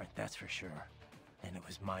been different, that's for sure. And it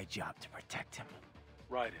was my job to protect him.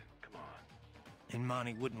 Raiden, come on.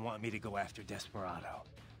 Imani wouldn't want me to go after Desperado.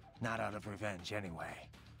 Not out of revenge, anyway.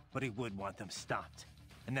 But he would want them stopped.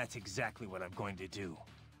 And that's exactly what I'm going to do.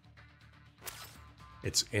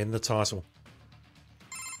 It's in the title.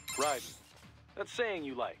 Raiden, that saying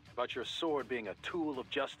you like about your sword being a tool of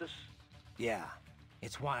justice? Yeah,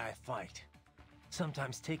 it's why I fight.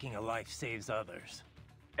 Sometimes taking a life saves others.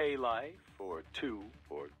 A life, or 2,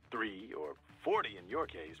 or 3, or 40 in your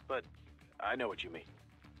case, but I know what you mean.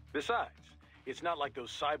 Besides, it's not like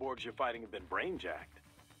those cyborgs you're fighting have been brain-jacked.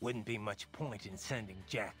 Wouldn't be much point in sending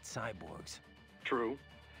jacked cyborgs. True.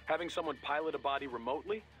 Having someone pilot a body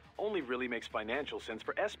remotely only really makes financial sense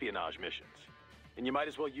for espionage missions. And you might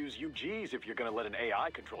as well use UGs if you're gonna let an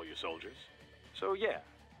AI control your soldiers. So yeah,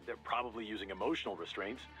 they're probably using emotional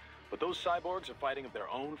restraints, but those cyborgs are fighting of their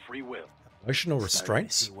own free will. Emotional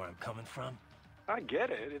restraints? See where I'm coming from? I get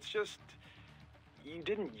it, it's just... you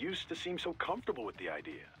didn't used to seem so comfortable with the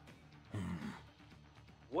idea.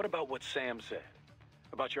 What about what Sam said?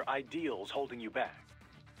 About your ideals holding you back?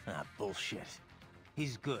 Ah, bullshit.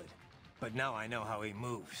 He's good, but now I know how he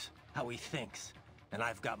moves, how he thinks, and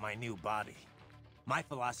I've got my new body. My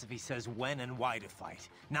philosophy says when and why to fight,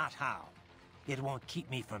 not how. It won't keep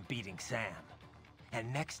me from beating Sam.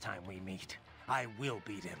 And next time we meet, I will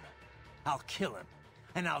beat him. I'll kill him,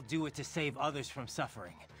 and I'll do it to save others from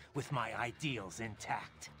suffering, with my ideals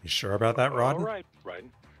intact. You sure about that, Raiden? All right, Raiden.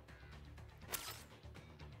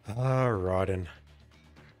 Ah, Raiden.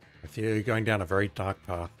 I feel you're going down a very dark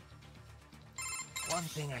path. One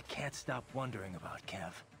thing I can't stop wondering about,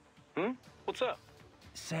 Kev. What's up?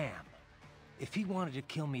 Sam. If he wanted to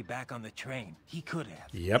kill me back on the train, he could have.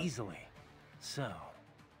 Yep. Easily. So,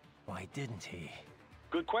 why didn't he?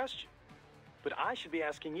 Good question. But I should be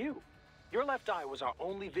asking you. Your left eye was our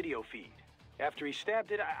only video feed. After he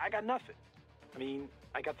stabbed it, I got nothing. I mean,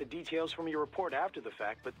 I got the details from your report after the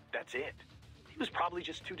fact, but that's it. He was probably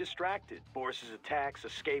just too distracted. Boris's attacks,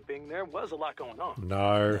 escaping, there was a lot going on.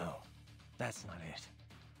 No. No, that's not it.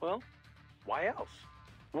 Well, why else?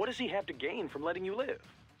 What does he have to gain from letting you live?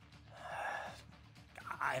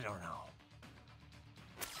 I don't know.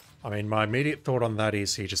 I mean, my immediate thought on that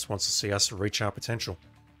is he just wants to see us reach our potential.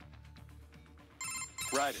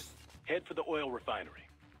 Raiden, head for the oil refinery.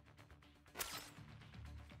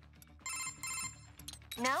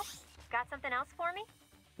 No? Got something else for me?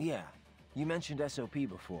 Yeah, you mentioned SOP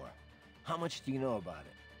before. How much do you know about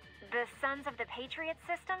it? The Sons of the Patriot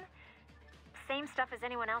system? Same stuff as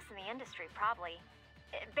anyone else in the industry, probably.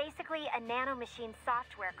 Basically, a nanomachine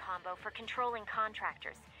software combo for controlling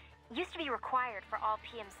contractors. Used to be required for all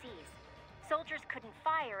PMCs. Soldiers couldn't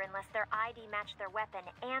fire unless their ID matched their weapon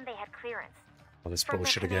and they had clearance. Oh, this From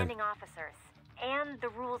bullshit the again. commanding officers. And the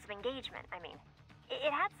rules of engagement, I mean.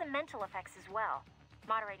 It had some mental effects as well.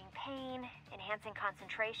 Moderating pain, enhancing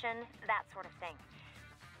concentration, that sort of thing.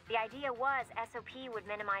 The idea was SOP would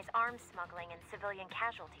minimize arms smuggling and civilian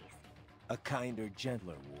casualties. A kinder,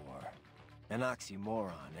 gentler war. An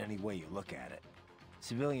oxymoron, any way you look at it.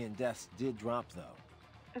 Civilian deaths did drop,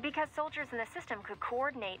 though. Because soldiers in the system could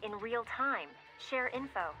coordinate in real time, share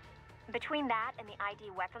info. Between that and the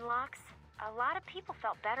ID weapon locks, a lot of people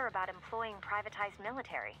felt better about employing privatized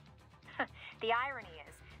military. The irony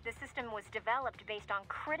is, the system was developed based on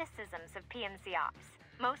criticisms of PMC ops.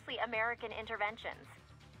 mostly American interventions.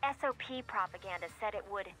 SOP propaganda said it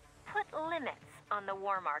would put limits on the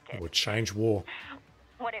war market. It would change war.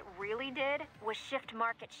 What it really did was shift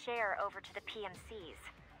market share over to the PMCs.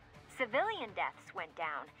 Civilian deaths went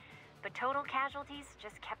down, but total casualties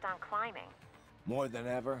just kept on climbing. More than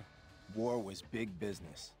ever, war was big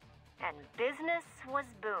business. And business was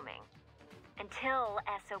booming. Until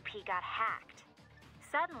SOP got hacked.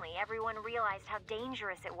 Suddenly, everyone realized how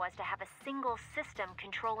dangerous it was to have a single system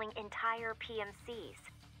controlling entire PMCs.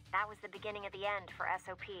 That was the beginning of the end for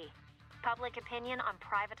SOP. Public opinion on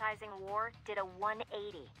privatizing war did a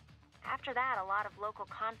 180. After that, a lot of local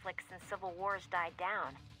conflicts and civil wars died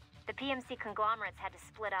down. The PMC conglomerates had to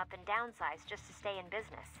split up and downsize just to stay in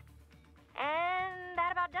business. And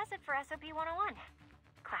that about does it for SOP 101.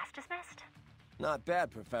 Class dismissed. Not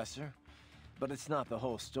bad, Professor. But it's not the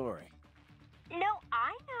whole story. No,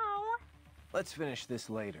 I know. Let's finish this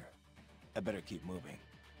later. I better keep moving.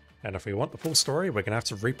 And if we want the full story, we're going to have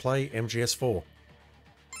to replay MGS4.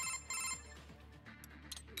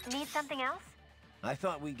 Need something else? I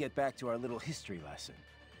thought we'd get back to our little history lesson.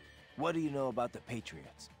 What do you know about the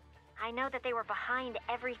Patriots? I know that they were behind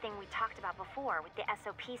everything we talked about before with the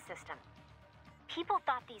SOP system. People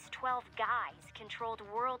thought these 12 guys controlled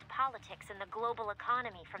world politics and the global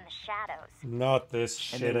economy from the shadows. Not this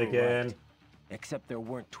shit again. Right. Except there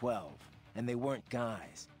weren't 12, and they weren't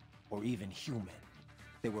guys, or even human.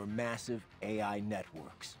 They were massive AI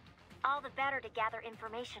networks. All the better to gather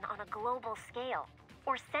information on a global scale,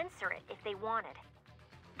 or censor it if they wanted.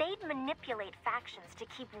 They'd manipulate factions to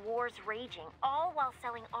keep wars raging, all while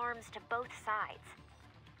selling arms to both sides.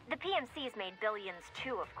 The PMCs made billions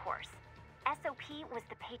too, of course. SOP was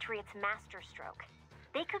the Patriots' masterstroke.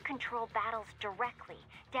 They could control battles directly,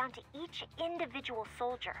 down to each individual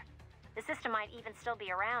soldier. The system might even still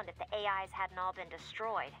be around if the AIs hadn't all been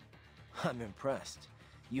destroyed. I'm impressed.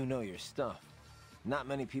 You know your stuff. Not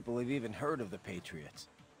many people have even heard of the Patriots.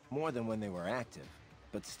 More than when they were active,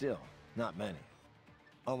 but still, not many.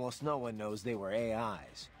 Almost no one knows they were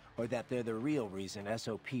AIs, or that they're the real reason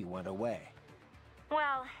SOP went away.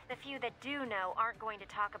 Well, the few that do know aren't going to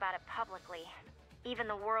talk about it publicly. Even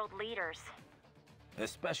the world leaders.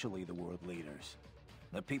 Especially the world leaders.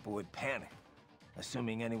 The people would panic,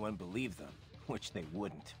 assuming anyone believed them, which they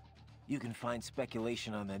wouldn't. You can find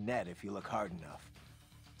speculation on the net if you look hard enough.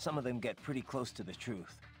 Some of them get pretty close to the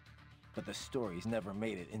truth. But the stories never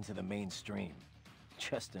made it into the mainstream.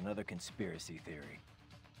 Just another conspiracy theory.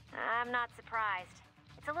 I'm not surprised.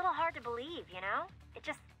 It's a little hard to believe, you know? It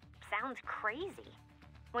just sounds crazy.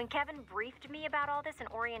 When Kevin briefed me about all this in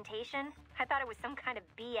orientation, I thought it was some kind of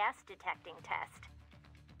BS detecting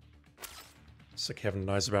test. So Kevin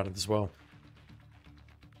knows about it as well.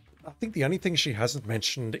 I think the only thing she hasn't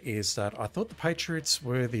mentioned is that I thought the Patriots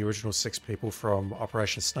were the original 6 people from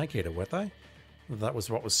Operation Snake Eater, weren't they? That was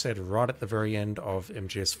what was said right at the very end of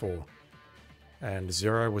MGS4. And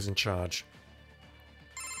Zero was in charge.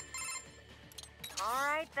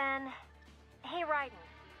 Alright then. Hey Raiden,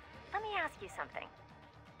 let me ask you something.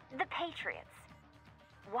 The Patriots.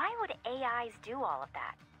 Why would AIs do all of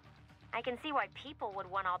that? I can see why people would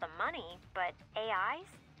want all the money, but AIs?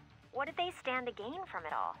 What did they stand to gain from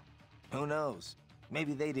it all? Who knows?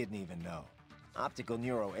 Maybe they didn't even know. Optical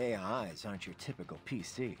neuro AIs aren't your typical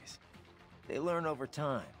PCs. They learn over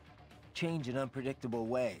time, change in unpredictable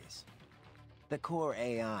ways. The core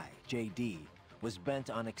AI, JD, was bent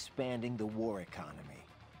on expanding the war economy.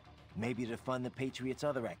 Maybe to fund the Patriots'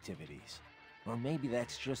 other activities. Or maybe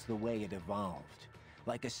that's just the way it evolved,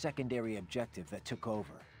 like a secondary objective that took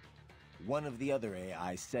over. One of the other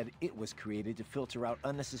AIs said it was created to filter out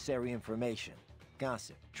unnecessary information,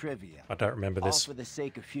 gossip, trivia. I don't remember this. All for the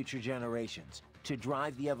sake of future generations, to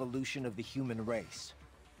drive the evolution of the human race.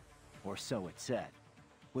 Or so it said.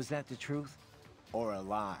 Was that the truth? Or a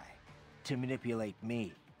lie? To manipulate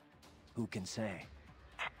me? Who can say?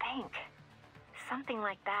 To think. Something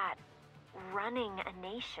like that. Running a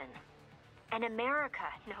nation. And America,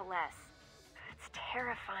 no less. It's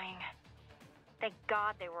terrifying. Thank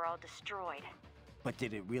God they were all destroyed. But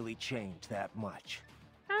did it really change that much?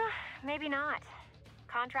 Maybe not.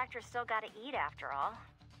 Contractors still gotta eat after all.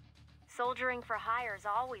 Soldiering for hire's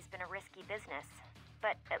always been a risky business.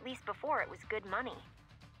 But at least before it was good money.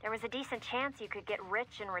 There was a decent chance you could get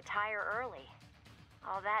rich and retire early.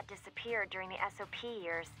 All that disappeared during the SOP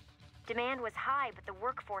years. Demand was high, but the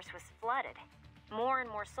workforce was flooded. More and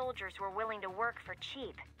more soldiers were willing to work for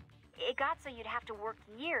cheap. It got so you'd have to work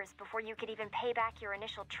years before you could even pay back your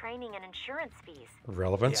initial training and insurance fees.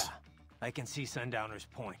 Relevance? Yeah, I can see Sundowner's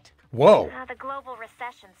point. Whoa! The global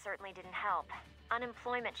recession certainly didn't help.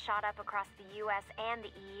 Unemployment shot up across the US and the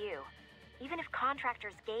EU. Even if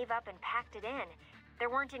contractors gave up and packed it in, there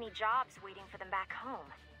weren't any jobs waiting for them back home.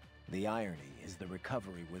 The irony is the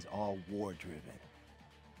recovery was all war-driven.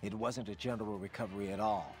 It wasn't a general recovery at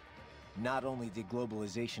all. Not only did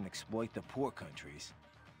globalization exploit the poor countries,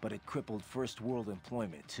 but it crippled first world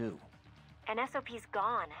employment too. And SOP's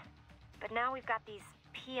gone. But now we've got these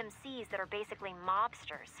PMCs that are basically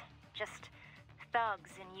mobsters. Just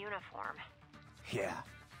thugs in uniform. Yeah,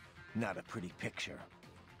 not a pretty picture.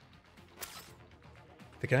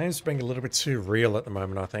 The game's being a little bit too real at the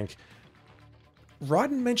moment, I think.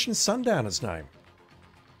 Raiden mentioned Sundowner's name.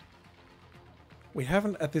 We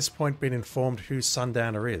haven't at this point been informed who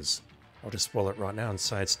Sundowner is. I'll just spoil it right now and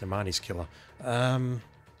say it's Nemani's killer.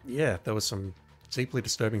 Yeah, there was some deeply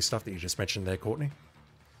disturbing stuff that you just mentioned there, Courtney.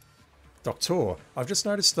 Doctor, I've just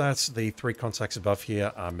noticed that the 3 contacts above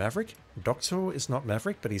here are Maverick. Doctor is not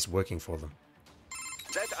Maverick, but he's working for them.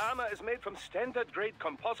 That armor is made from standard-grade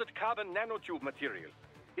composite carbon nanotube material.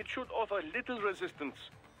 It should offer little resistance.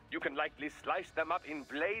 You can likely slice them up in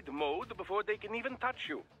blade mode before they can even touch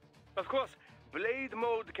you. Of course, blade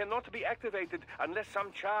mode cannot be activated unless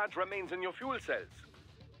some charge remains in your fuel cells.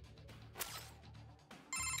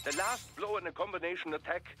 The last blow in a combination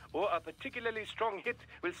attack or a particularly strong hit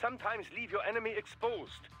will sometimes leave your enemy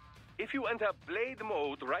exposed. If you enter blade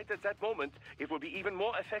mode right at that moment, it will be even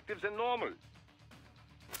more effective than normal.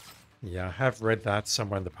 Yeah, I have read that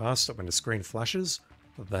somewhere in the past, that when the screen flashes,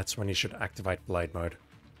 that's when you should activate blade mode.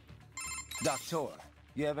 Doctor,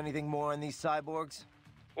 you have anything more on these cyborgs?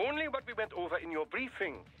 Only what we went over in your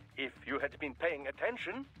briefing, if you had been paying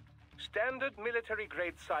attention. Standard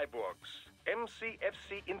military-grade cyborgs.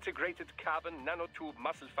 MCFC integrated carbon nanotube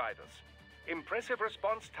muscle fibers. Impressive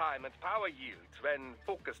response time and power yield when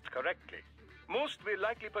focused correctly. Most will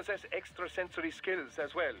likely possess extrasensory skills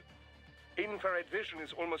as well. Infrared vision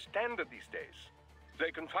is almost standard these days. They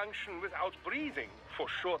can function without breathing for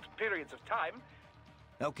short periods of time.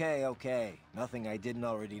 Okay. Nothing I didn't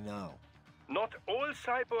already know. Not all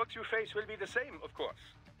cyborgs you face will be the same, of course.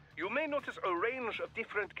 You may notice a range of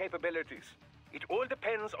different capabilities. It all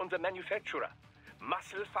depends on the manufacturer.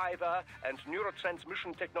 Muscle fiber and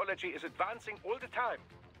neurotransmission technology is advancing all the time.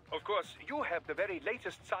 Of course, you have the very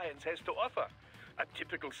latest science has to offer. A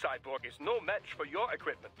typical cyborg is no match for your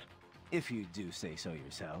equipment. If you do say so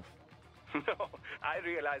yourself. No, I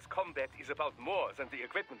realize combat is about more than the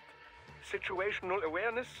equipment. Situational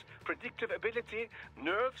awareness, predictive ability,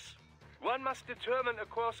 nerves. One must determine a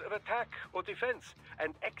course of attack or defense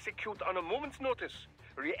and execute on a moment's notice.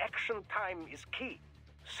 Reaction time is key.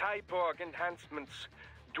 Cyborg enhancements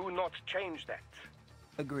do not change that.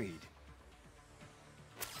 Agreed.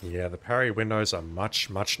 Yeah, the parry windows are much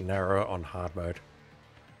narrower on hard mode.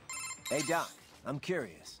 Hey Doc, I'm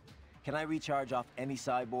curious. Can I recharge off any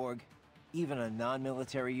cyborg? Even a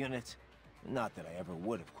non-military unit? Not that I ever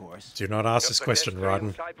would, of course. Do not ask this question,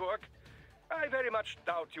 Raiden. Cyborg? I very much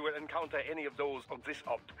doubt you will encounter any of those on this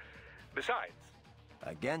opt. Besides...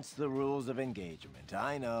 Against the rules of engagement,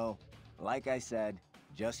 I know. Like I said,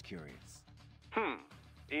 just curious.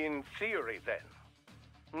 In theory, then.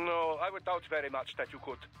 No, I would doubt very much that you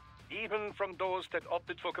could. Even from those that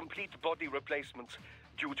opted for complete body replacements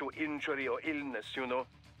due to injury or illness, you know.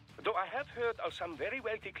 Though I have heard of some very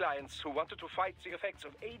wealthy clients who wanted to fight the effects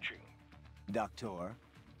of aging. Doctor?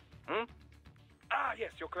 Ah,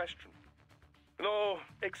 yes, your question. No,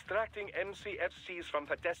 extracting MCFCs from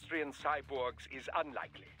pedestrian cyborgs is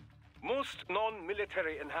unlikely. Most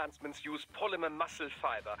non-military enhancements use polymer muscle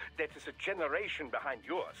fiber that is a generation behind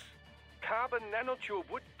yours. Carbon nanotube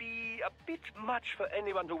would be a bit much for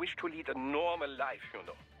anyone who wished to lead a normal life, you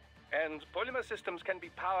know. And polymer systems can be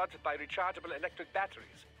powered by rechargeable electric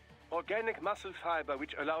batteries. Organic muscle fiber,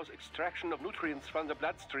 which allows extraction of nutrients from the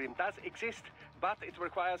bloodstream, does exist, but it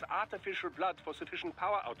requires artificial blood for sufficient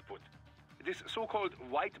power output. This so-called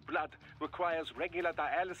white blood requires regular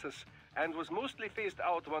dialysis and was mostly phased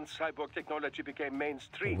out once cyborg technology became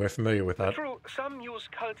mainstream. We're familiar with that. True, some use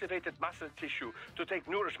cultivated muscle tissue to take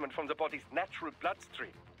nourishment from the body's natural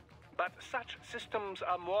bloodstream. But such systems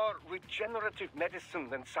are more regenerative medicine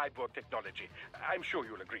than cyborg technology. I'm sure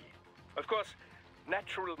you'll agree. Of course,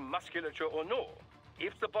 natural musculature or no,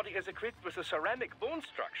 if the body is equipped with a ceramic bone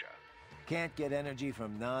structure... Can't get energy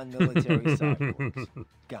from non-military cyborgs.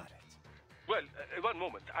 Got it. Well, one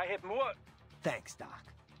moment. I have more... Thanks, Doc.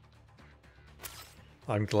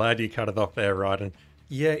 I'm glad you cut it off there, Raiden.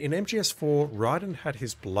 Yeah, in MGS4, Raiden had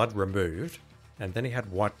his blood removed, and then he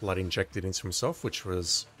had white blood injected into himself, which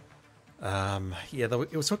was... he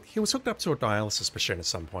was hooked up to a dialysis machine at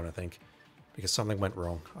some point, I think, because something went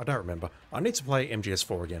wrong. I don't remember. I need to play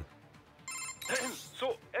MGS4 again.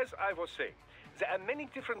 So, as I was saying, There are many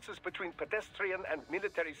differences between pedestrian and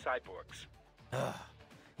military cyborgs.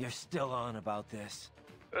 You're still on about this.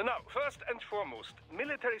 Now, first and foremost,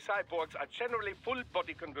 military cyborgs are generally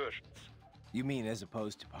full-body conversions. You mean as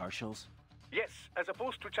opposed to partials? Yes, as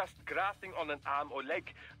opposed to just grafting on an arm or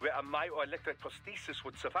leg where a myoelectric prosthesis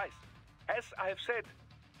would suffice. As I have said,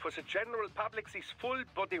 for the general public, these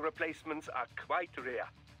full-body replacements are quite rare.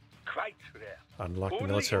 Quite rare. Unlike the Only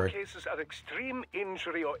military. in cases of extreme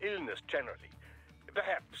injury or illness, generally.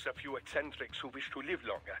 Perhaps a few eccentrics who wish to live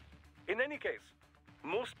longer. In any case,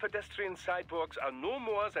 most pedestrian cyborgs are no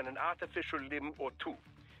more than an artificial limb or two.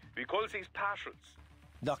 We call these partials.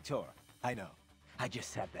 Doctor, I know. I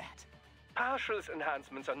just said that. Partials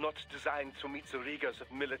enhancements are not designed to meet the rigors of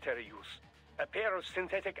military use. A pair of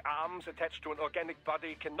synthetic arms attached to an organic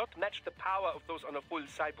body cannot match the power of those on a full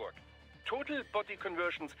cyborg. Total body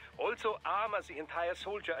conversions also armor the entire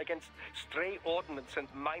soldier against stray ordnance and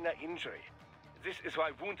minor injury. This is why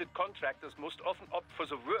wounded contractors most often opt for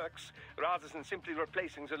the works rather than simply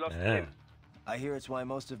replacing the lost limb. I hear it's why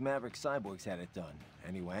most of Maverick cyborgs had it done,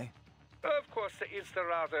 anyway. Of course, there is the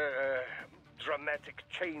rather dramatic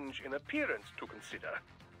change in appearance to consider.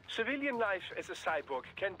 Civilian life as a cyborg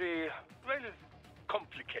can be, well,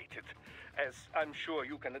 complicated, as I'm sure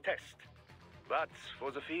you can attest. But for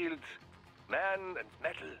the field, man and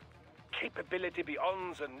metal, capability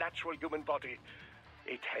beyond the natural human body,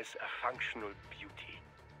 it has a functional beauty.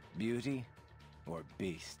 Beauty or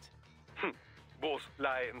beast? Both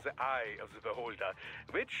lie in the eye of the beholder,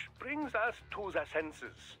 which brings us to the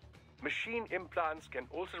senses. Machine implants can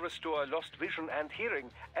also restore lost vision and hearing,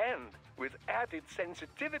 and with added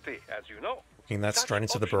sensitivity, as you know. And that's Such straight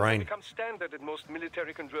into the options brain. become standard in most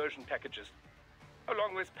military conversion packages,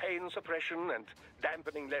 along with pain suppression and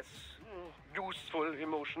dampening less useful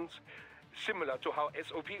emotions, similar to how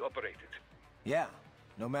SOP operated. Yeah,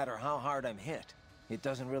 no matter how hard I'm hit, it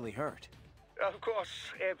doesn't really hurt. Of course,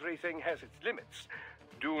 everything has its limits.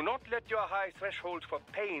 Do not let your high threshold for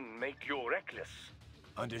pain make you reckless.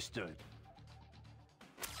 Understood.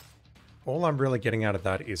 All I'm really getting out of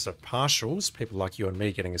that is the partials, people like you and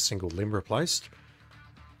me getting a single limb replaced.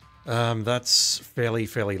 That's fairly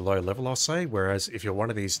low level, I'll say, whereas if you're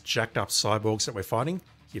one of these jacked up cyborgs that we're fighting,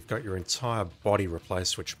 you've got your entire body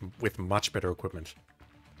replaced with much better equipment.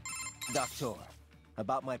 Doctor,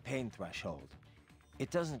 about my pain threshold.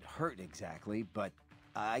 It doesn't hurt exactly, but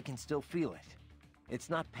I can still feel it. It's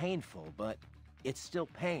not painful, but it's still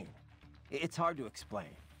pain. It's hard to explain.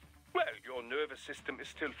 Well, your nervous system is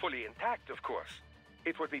still fully intact, of course.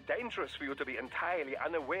 It would be dangerous for you to be entirely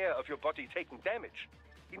unaware of your body taking damage.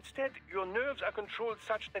 Instead, your nerves are controlled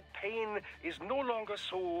such that pain is no longer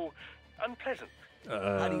so unpleasant.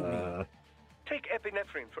 How do you mean? Take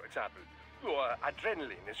epinephrine, for example. Or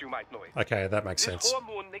adrenaline, as you might know it. Okay, that makes sense. This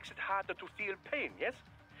hormone makes it harder to feel pain, yes?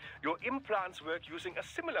 Your implants work using a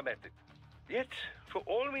similar method. Yet, for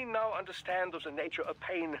all we now understand of the nature of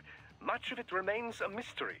pain, much of it remains a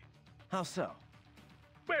mystery. How so?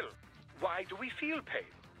 Well, why do we feel pain?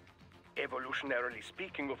 Evolutionarily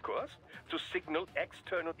speaking, of course, to signal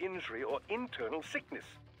external injury or internal sickness.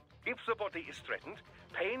 If the body is threatened,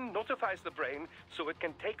 pain notifies the brain so it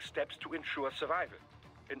can take steps to ensure survival.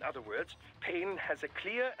 In other words, pain has a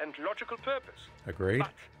clear and logical purpose. Agreed.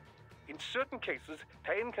 But in certain cases,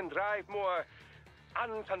 pain can drive more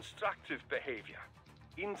unconstructive behavior.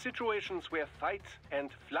 In situations where fight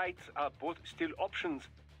and flight are both still options,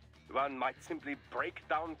 one might simply break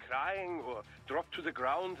down crying or drop to the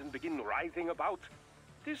ground and begin writhing about.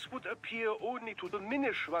 This would appear only to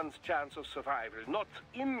diminish one's chance of survival, not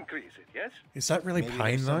increase it, yes? Is that really Maybe pain,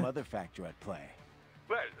 there's though? some other factor at play.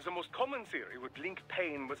 Well, the most common theory would link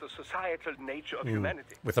pain with the societal nature of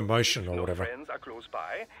humanity. With emotion or If no whatever. friends are close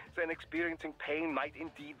by, then experiencing pain might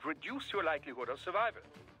indeed reduce your likelihood of survival.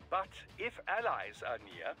 But if allies are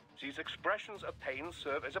near, these expressions of pain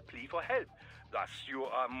serve as a plea for help. Thus, you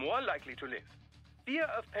are more likely to live. Fear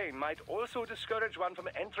of pain might also discourage one from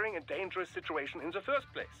entering a dangerous situation in the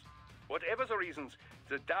first place. Whatever the reasons,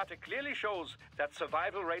 the data clearly shows that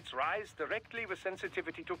survival rates rise directly with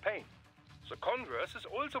sensitivity to pain. The converse is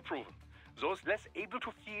also proven. Those less able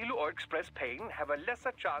to feel or express pain have a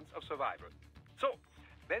lesser chance of survival. So,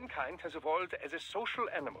 mankind has evolved as a social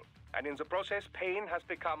animal, and in the process, pain has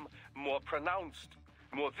become more pronounced,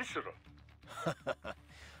 more visceral.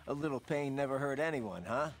 A little pain never hurt anyone,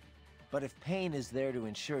 huh? But if pain is there to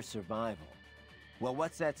ensure survival, well,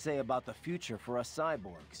 what's that say about the future for us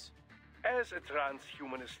cyborgs? As a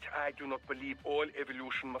transhumanist, I do not believe all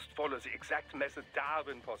evolution must follow the exact method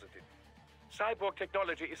Darwin posited. Cyborg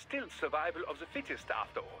technology is still survival of the fittest,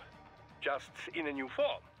 after all. Just in a new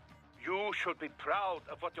form. You should be proud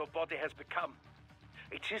of what your body has become.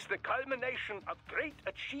 It is the culmination of great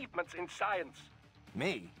achievements in science.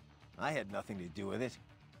 Me? I had nothing to do with it.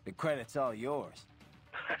 The credit's all yours.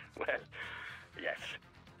 Well, yes.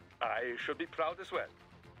 I should be proud as well.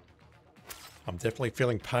 I'm definitely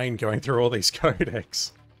feeling pain going through all these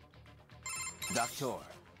codecs. Doctor,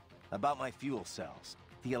 about my fuel cells,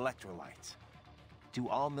 the electrolytes. Do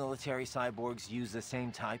all military cyborgs use the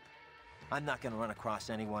same type? I'm not gonna run across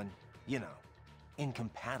anyone, you know,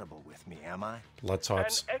 incompatible with me, am I? Blood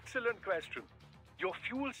types. An excellent question. Your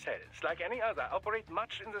fuel cells, like any other, operate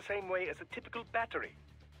much in the same way as a typical battery.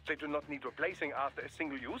 They do not need replacing after a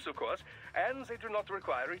single use, of course, and they do not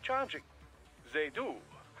require recharging. They do,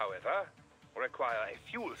 however, require a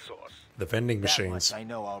fuel source. The vending That machines. much I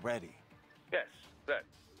know already. Yes, that.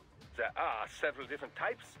 There are several different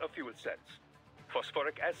types of fuel cells.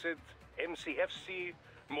 Phosphoric acid, MCFC,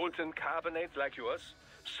 molten carbonate like yours,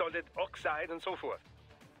 solid oxide, and so forth.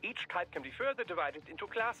 Each type can be further divided into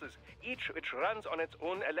classes, each which runs on its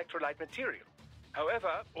own electrolyte material.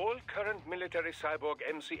 However, all current military cyborg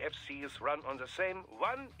MCFCs run on the same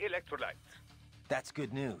one electrolyte. That's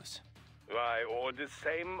good news. Why all the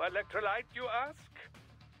same electrolyte, you ask?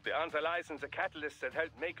 The answer lies in the catalysts that help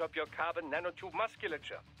make up your carbon nanotube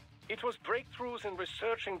musculature. It was breakthroughs in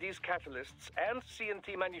researching these catalysts and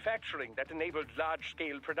CNT manufacturing that enabled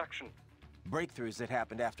large-scale production. Breakthroughs that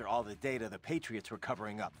happened after all the data the Patriots were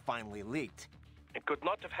covering up finally leaked. It could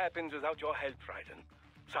not have happened without your help, Raiden.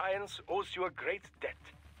 Science owes you a great debt.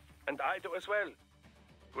 And I do as well.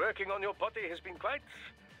 Working on your body has been quite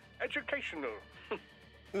educational.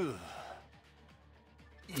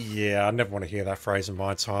 Yeah, I never want to hear that phrase in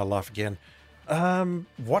my entire life again.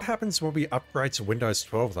 What happens when we upgrade to Windows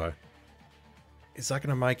 12, though? Is that going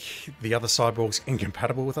to make the other cyborgs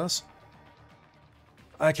incompatible with us?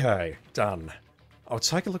 Okay, done. I'll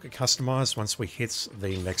take a look at Customize once we hit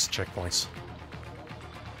the next checkpoints.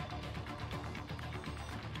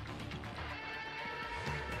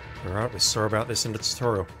 Alright, we saw about this in the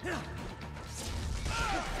tutorial.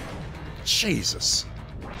 Jesus!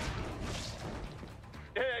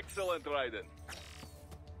 Excellent, Raiden.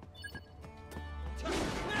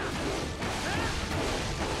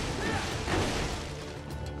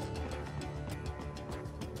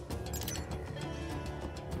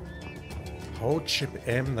 Hold chip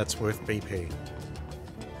M, that's worth BP.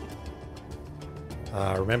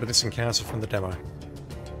 Remember this encounter from the demo.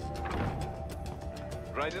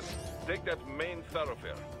 Raiden, take that main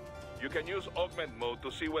thoroughfare. You can use augment mode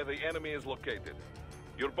to see where the enemy is located.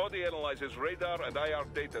 Your body analyzes radar and IR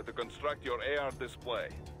data to construct your AR display.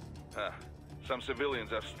 Some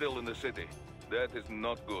civilians are still in the city. That is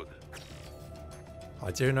not good.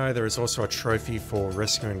 I do know there is also a trophy for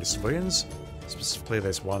rescuing the civilians. Specifically,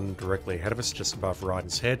 there's one directly ahead of us, just above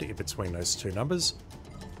Raiden's head, in between those two numbers.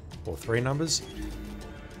 Or three numbers.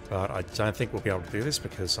 But I don't think we'll be able to do this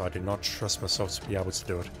because I do not trust myself to be able to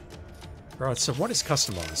do it. Right, so what is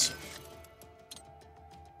Customize?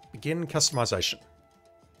 Begin customization.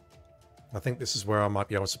 I think this is where I might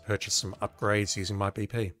be able to purchase some upgrades using my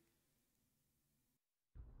BP.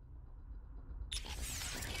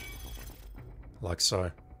 Like so.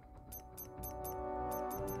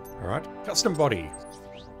 Alright, custom body.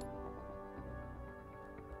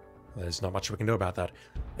 There's not much we can do about that.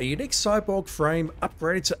 A unique cyborg frame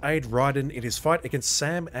upgraded to aid Raiden in his fight against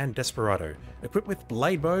Sam and Desperado. Equipped with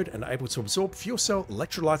blade mode and able to absorb fuel cell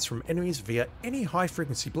electrolytes from enemies via any high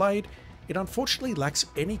frequency blade, it unfortunately lacks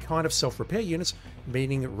any kind of self-repair unit,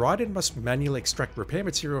 meaning Raiden must manually extract repair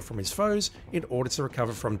material from his foes in order to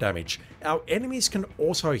recover from damage. Our enemies can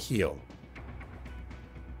auto heal.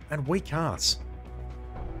 And we can't.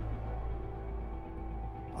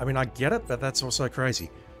 I mean, I get it, but that's also crazy.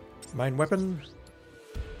 Main weapon.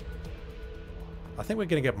 I think we're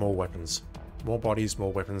going to get more weapons. More bodies,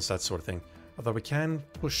 more weapons, that sort of thing. Although we can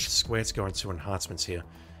push square to go into enhancements here.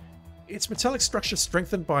 Its metallic structure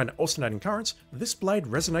strengthened by an alternating current, this blade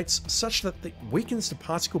resonates such that it weakens the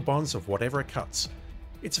particle bonds of whatever it cuts.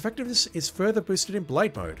 Its effectiveness is further boosted in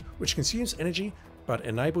blade mode, which consumes energy but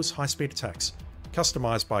enables high-speed attacks.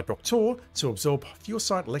 Customized by Doctor to absorb fuel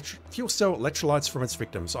cell electrolytes from its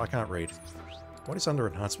victims. I can't read. What is under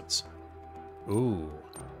enhancements? Ooh.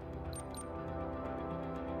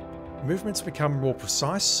 Movements become more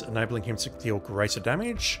precise, enabling him to deal greater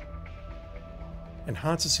damage.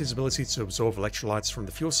 Enhances his ability to absorb electrolytes from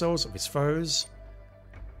the fuel cells of his foes.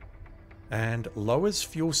 And lowers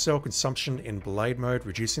fuel cell consumption in blade mode,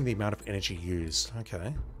 reducing the amount of energy used.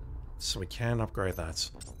 Okay. So we can upgrade that.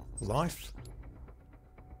 Life.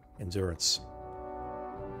 Endurance.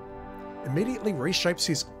 Immediately reshapes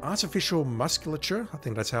his artificial musculature, I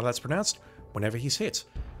think that's how that's pronounced, whenever he's hit,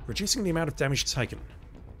 reducing the amount of damage taken.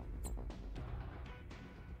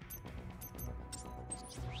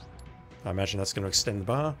 I imagine that's going to extend the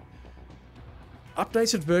bar.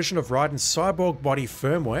 Updated version of Raiden's cyborg body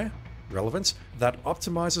firmware, relevant, that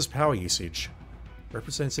optimizes power usage.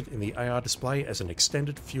 Represented in the AR display as an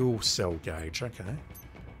extended fuel cell gauge. Okay.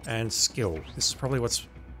 And skill. This is probably what's...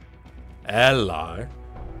 Hello.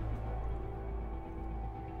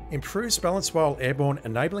 Improves balance while airborne,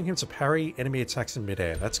 enabling him to parry enemy attacks in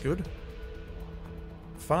midair. That's good.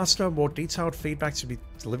 Faster, more detailed feedback to be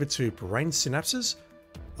delivered to brain synapses.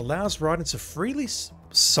 Allows Raiden to freely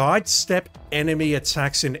sidestep enemy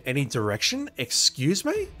attacks in any direction. Excuse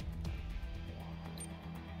me?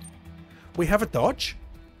 We have a dodge?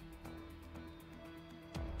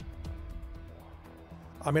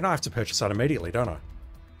 I mean, I have to purchase that immediately, don't I?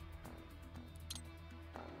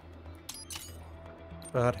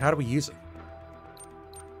 But how do we use it?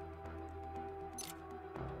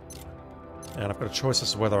 And I've got a choice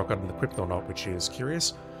as to whether I've got it equipped or not, which is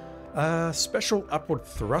curious. Special upward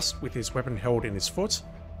thrust with his weapon held in his foot.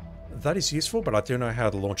 That is useful, but I do know how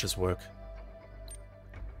the launchers work.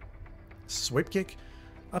 Sweep kick.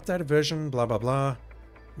 Updated version, blah blah blah.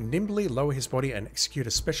 Nimbly lower his body and execute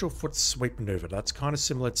a special foot sweep maneuver. That's kind of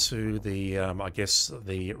similar to the, I guess,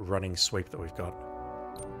 the running sweep that we've got.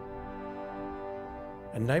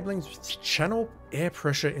 Enabling channel air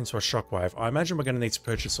pressure into a shockwave. I imagine we're going to need to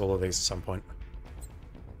purchase all of these at some point.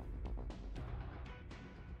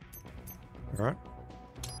 Alright.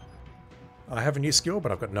 I have a new skill,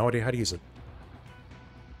 but I've got no idea how to use it.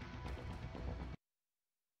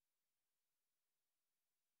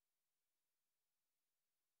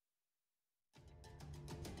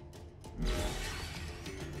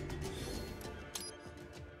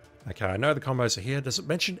 Okay, I know the combos are here. Does it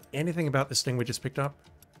mention anything about this thing we just picked up?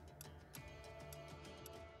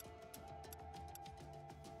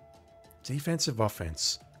 Defensive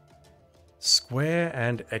offense. Square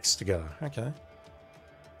and X together. Okay.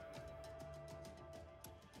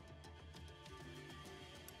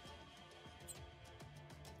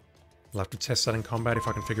 I'll have to test that in combat if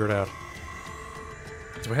I can figure it out.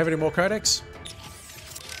 Do we have any more codecs?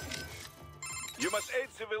 You must aid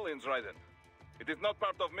civilians, Raiden. It is not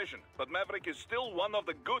part of mission, but Maverick is still one of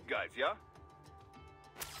the good guys, yeah?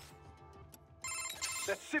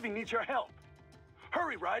 That civvy needs your help.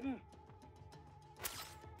 Hurry, Raiden.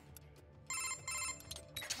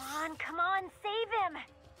 Come on, save him!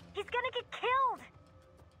 He's gonna get killed!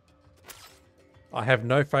 I have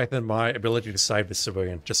no faith in my ability to save this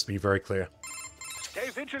civilian, just to be very clear. Stay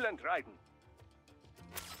vigilant, Raiden.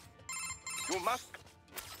 You must...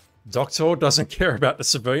 Doctor doesn't care about the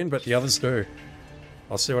civilian, but the others do.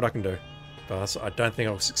 I'll see what I can do. But I don't think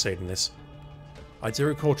I'll succeed in this. I do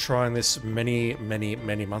recall trying this many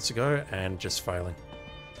months ago and just failing.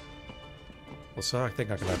 Also, I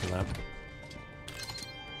think I can open that.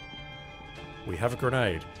 We have a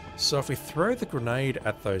grenade. So if we throw the grenade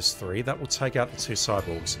at those three, that will take out the two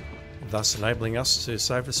cyborgs, thus enabling us to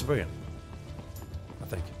save the civilian. I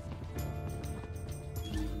think.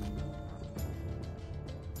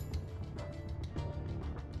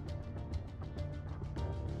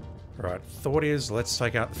 Right, thought is let's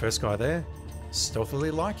take out the first guy there,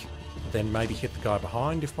 stealthily like, then maybe hit the guy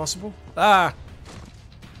behind if possible. Ah!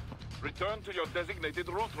 Return to your designated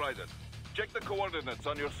route, Raiden. Check the coordinates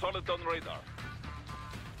on your Soliton radar.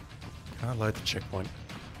 Can't load the checkpoint.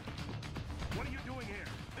 What are you doing here?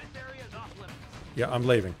 This area is off limits. Yeah, I'm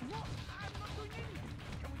leaving.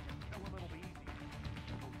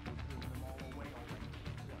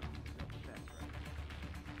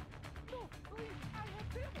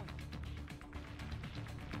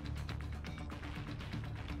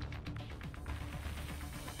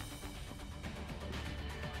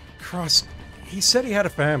 Christ, he said he had a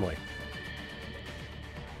family.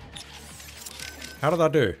 How did I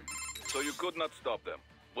do? So you could not stop them.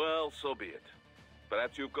 Well, so be it.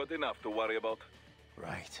 Perhaps you've got enough to worry about.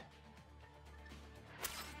 Right.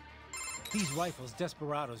 These rifles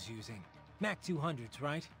Desperado's using. Mac 200s,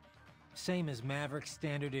 right? Same as Maverick's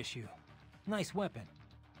standard issue. Nice weapon.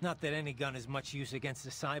 Not that any gun is much use against a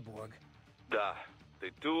cyborg. Duh.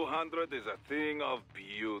 The 200 is a thing of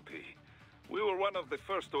beauty. We were one of the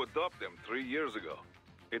first to adopt them 3 years ago.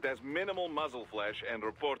 It has minimal muzzle flash and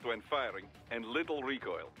report when firing, and little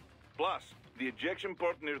recoil. Plus, the ejection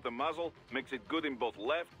port near the muzzle makes it good in both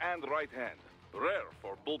left and right hand. Rare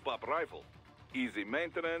for bullpup rifle. Easy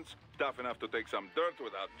maintenance, tough enough to take some dirt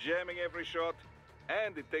without jamming every shot,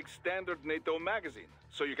 and it takes standard NATO magazine,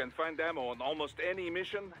 so you can find ammo on almost any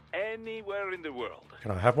mission, anywhere in the world.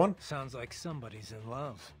 Can I have one? Sounds like somebody's in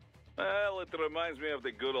love. Well, it reminds me of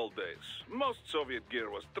the good old days. Most Soviet gear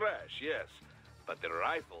was trash, yes. But the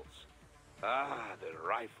rifles... Ah, the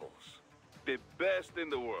rifles. The best in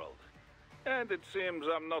the world. And it seems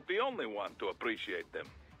I'm not the only one to appreciate them.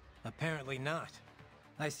 Apparently not.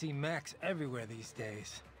 I see Macs everywhere these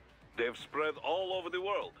days. They've spread all over the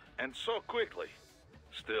world, and so quickly.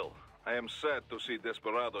 Still, I am sad to see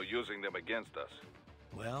Desperado using them against us.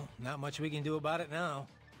 Well, not much we can do about it now.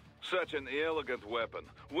 Such an elegant weapon,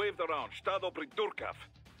 waved around Stado Pridurkov.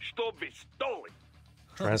 Что вы столи?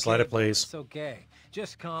 Translator, please. It's okay.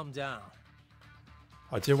 Just calm down.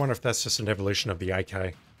 I do wonder if that's just an evolution of the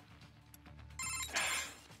AK.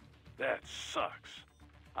 That sucks.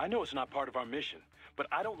 I know it's not part of our mission, but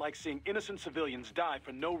I don't like seeing innocent civilians die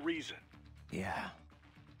for no reason. Yeah.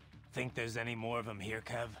 Think there's any more of them here,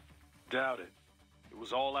 Kev? Doubt it. It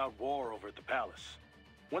was all-out war over at the palace.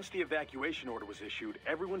 Once the evacuation order was issued,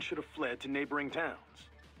 everyone should have fled to neighboring towns.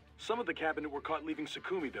 Some of the cabinet were caught leaving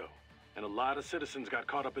Sukumi, though, and a lot of citizens got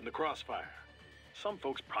caught up in the crossfire. Some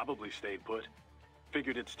folks probably stayed put.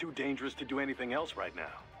 Figured it's too dangerous to do anything else right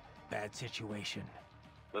now. Bad situation.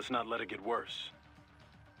 Let's not let it get worse.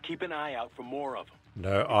 Keep an eye out for more of them.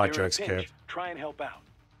 No eye jokes, Kev. Try and help out.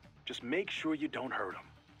 Just make sure you don't hurt them.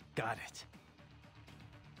 Got it.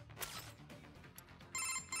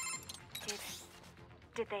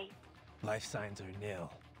 Did they? Life signs are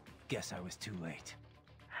nil. Guess I was too late.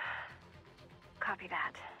 Copy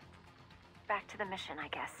that. Back to the mission, I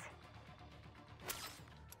guess.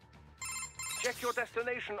 Check your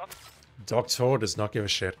destination. Doctor does not give a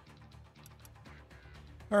shit.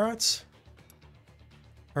 Alright.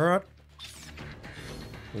 Alright.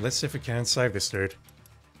 Let's see if we can save this dude.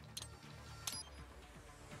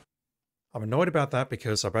 I'm annoyed about that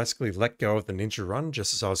because I basically let go of the ninja run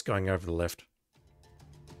just as I was going over the left.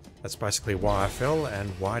 That's basically why I fell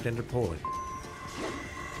and why it ended poorly.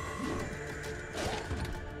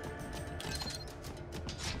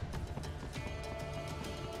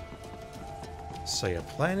 So your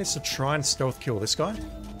plan is to try and stealth kill this guy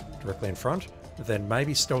directly in front, then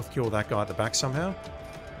maybe stealth kill that guy at the back somehow.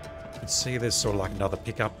 You can see there's sort of like another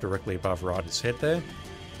pickup directly above Ryder's head there.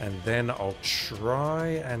 And then I'll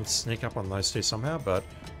try and sneak up on those two somehow, but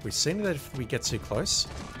we've seen that if we get too close,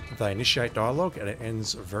 they initiate dialogue and it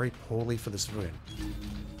ends very poorly for the civilian.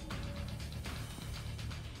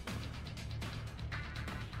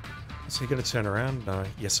 Is he going to turn around? No.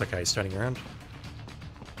 Yes, okay, he's turning around.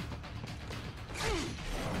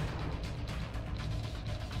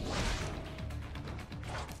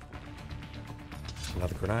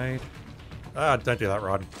 Another grenade. Ah, don't do that,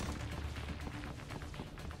 Rod.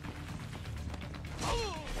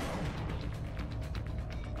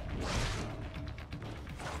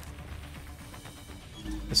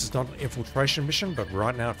 This is not an infiltration mission, but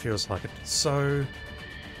right now it feels like it. So,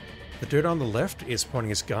 the dude on the left is pointing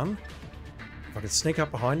his gun. If I can sneak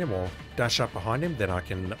up behind him or dash up behind him, then I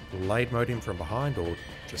can blade mode him from behind or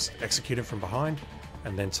just execute him from behind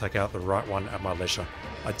and then take out the right one at my leisure.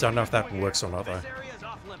 I don't know if that works or not though.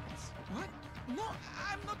 What? No,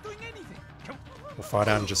 I'm not doing anything. We'll find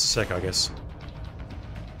out in just a sec, I guess.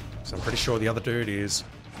 So I'm pretty sure the other dude is...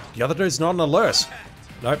 The other dude's not an alert!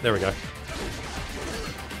 Nope, there we go.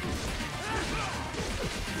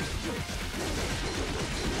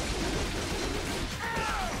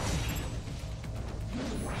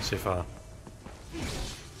 Too far.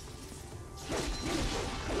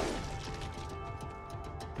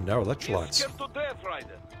 No electrolytes. Scared to death,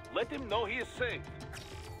 Ryder. Let him know he is safe.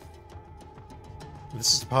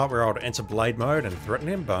 This is the part where I would enter blade mode and threaten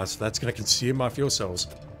him, but that's going to consume my fuel cells.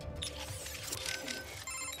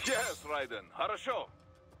 Yes, Raiden. Хорошо.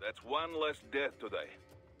 That's one less death today.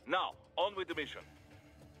 Now, on with the mission.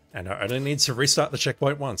 And I only need to restart the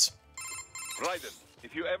checkpoint once. Raiden,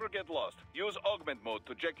 if you ever get lost, use augment mode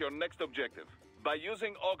to check your next objective. By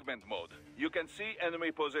using augment mode, you can see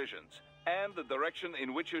enemy positions and the direction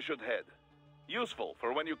in which you should head. Useful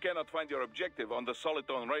for when you cannot find your objective on the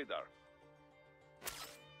Soliton radar.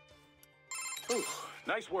 Ooh,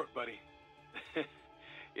 nice work, buddy.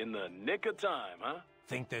 In the nick of time, huh?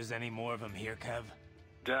 Think there's any more of them here, Kev?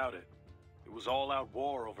 Doubt it. It was all-out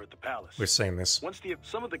war over at the palace. We've seen this. Once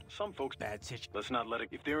some folks bad situation. Let's not let it.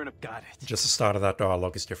 If they're in a got it. Just the start of that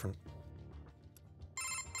dialogue is different.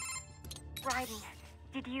 Raiden,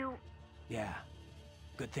 did you? Yeah.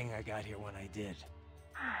 Good thing I got here when I did.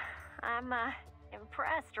 I'm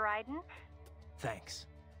impressed, Raiden. Thanks.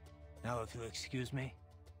 Now, if you'll excuse me.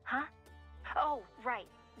 Huh? Oh, right.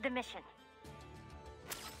 The mission.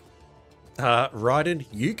 Raiden,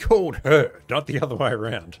 you called her, not the other way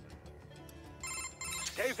around.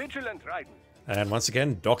 Stay vigilant, Raiden. And once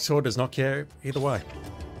again, Doctor does not care either way.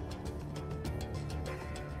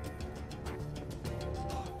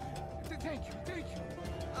 Thank you.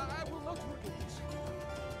 I will not forget this.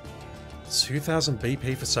 2,000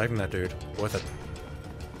 BP for saving that dude. Worth it.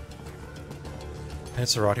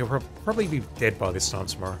 That's alright, he'll probably be dead by this time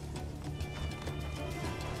tomorrow.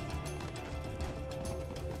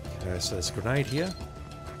 Okay, so there's a grenade here.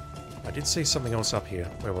 I did see something else up here.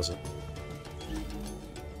 Where was it?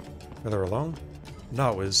 Further along?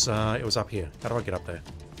 No, it was up here. How do I get up there?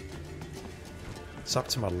 It's up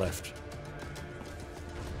to my left.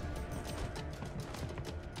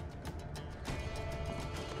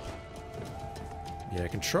 Yeah,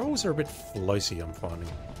 controls are a bit floaty, I'm finding.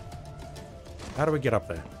 How do we get up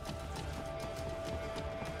there?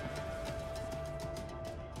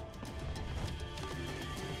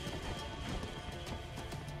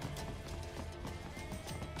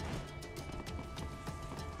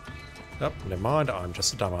 Oh, never mind, I'm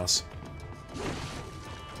just a dumbass.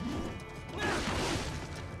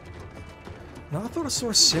 No, I thought I saw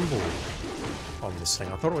a symbol on this thing.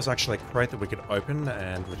 I thought it was actually a crate that we could open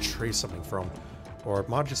and retrieve something from. Or it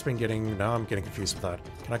might have just been getting... No, I'm getting confused with that.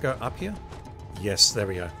 Can I go up here? Yes, there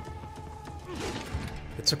we go.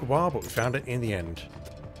 It took a while, but we found it in the end.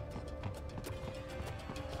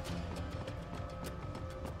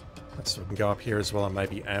 So we can go up here as well and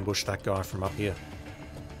maybe ambush that guy from up here.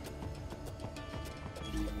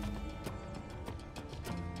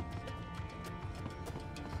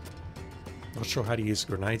 Not sure how to use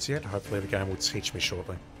grenades yet. Hopefully the game will teach me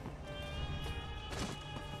shortly.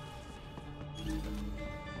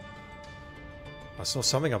 I saw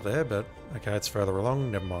something up there, but okay, it's further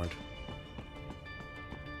along. Never mind.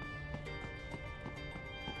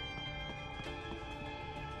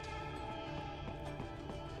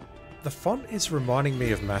 The font is reminding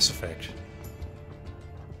me of Mass Effect.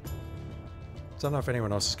 Don't know if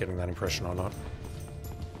anyone else is getting that impression or not.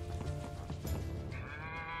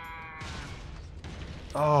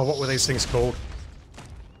 Oh, what were these things called?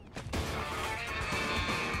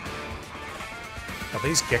 Are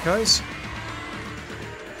these geckos?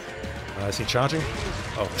 Is he charging?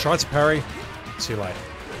 Oh, tried to parry. Too late.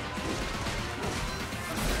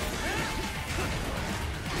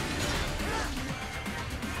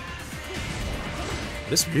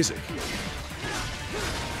 This music.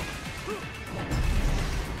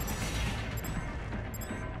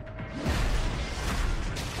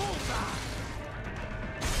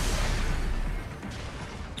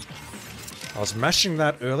 I was mashing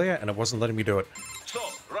that earlier and it wasn't letting me do it. So,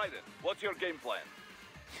 Raiden, what's your game plan?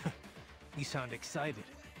 You sound excited.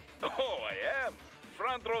 Oh, I am.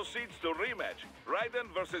 Front row seats to rematch. Raiden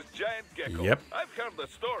versus Giant Gecko. Yep. I've heard the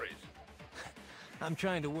stories. I'm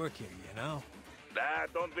trying to work here, you know? Ah,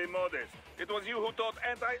 don't be modest. It was you who taught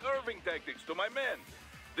anti-Irving tactics to my men.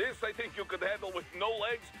 This I think you could handle with no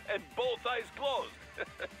legs and both eyes closed.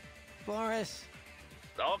 Boris.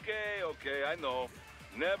 Okay, I know.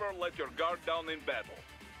 Never let your guard down in battle.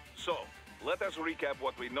 So, let us recap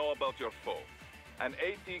what we know about your foe. An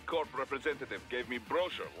AT Corp representative gave me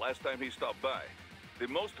brochure last time he stopped by. The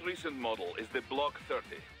most recent model is the Block 30.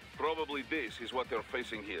 Probably this is what they're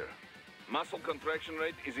facing here. Muscle contraction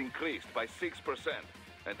rate is increased by 6%,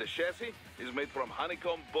 and the chassis is made from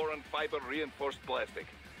honeycomb boron fiber reinforced plastic.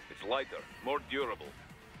 It's lighter, more durable.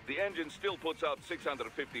 The engine still puts out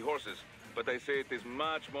 650 horses, but they say it is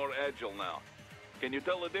much more agile now. Can you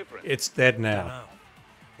tell the difference? It's dead I now. don't know.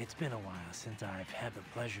 It's been a while since I've had the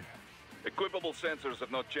pleasure. Equipable sensors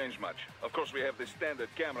have not changed much. Of course, we have the standard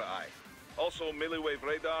camera eye. Also, milliwave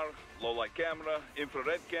radar, low-light camera,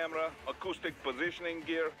 infrared camera, acoustic positioning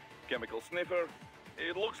gear, chemical sniffer.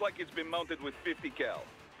 It looks like it's been mounted with 50 cal.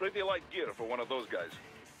 Pretty light gear for one of those guys.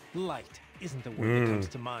 Light isn't the word that comes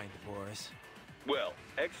to mind, Boris. Well,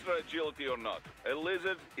 extra agility or not, a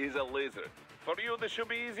lizard is a lizard. For you, this should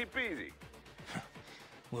be easy peasy.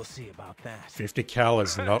 We'll see about that. 50 cal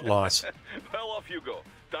is not light. Well, off you go.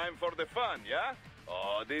 Time for the fun, yeah?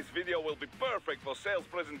 Oh, this video will be perfect for sales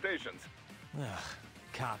presentations. Ugh,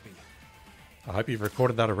 copy. I hope you've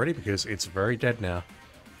recorded that already because it's very dead now.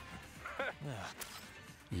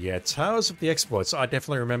 Yeah, Tales of the Exploits. I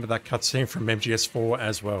definitely remember that cutscene from MGS4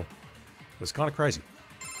 as well. It was kind of crazy.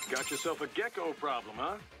 Got yourself a gecko problem,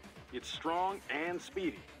 huh? It's strong and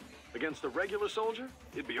speedy. Against a regular soldier,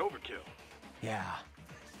 it'd be overkill. Yeah,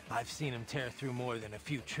 I've seen him tear through more than a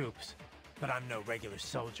few troops, but I'm no regular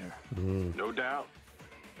soldier. No doubt.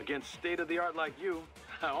 Against state-of-the-art like you,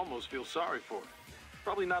 I almost feel sorry for it.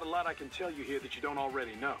 Probably not a lot I can tell you here that you don't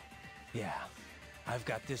already know. Yeah, I've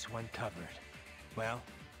got this one covered. Well,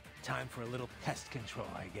 time for a little pest control,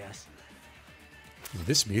 I guess.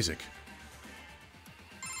 This music.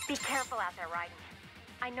 Be careful out there, Raiden.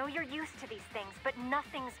 I know you're used to these things, but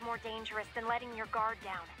nothing's more dangerous than letting your guard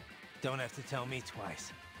down. Don't have to tell me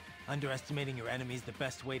twice. Underestimating your enemy's the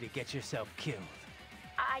best way to get yourself killed.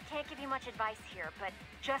 I can't give you much advice here, but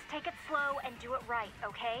just take it slow and do it right,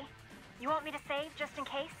 okay? You want me to save just in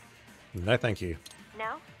case? No, thank you.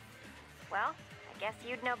 No? Well, I guess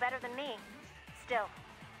you'd know better than me. Still,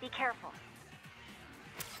 be careful.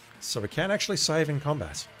 So we can actually save in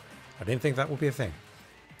combat. I didn't think that would be a thing.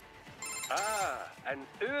 Ah, an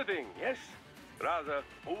Irving, yes? Rather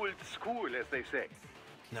old school, as they say.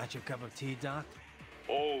 Not your cup of tea, Doc?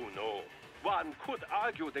 Oh, no. One could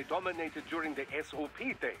argue they dominated during the SOP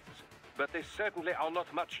days, but they certainly are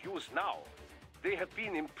not much use now. They have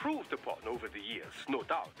been improved upon over the years, no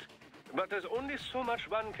doubt. But there's only so much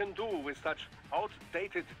one can do with such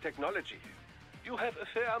outdated technology. You have a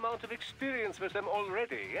fair amount of experience with them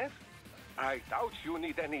already, yes? I doubt you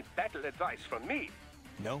need any battle advice from me.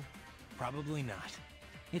 No, probably not.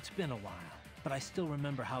 It's been a while, but I still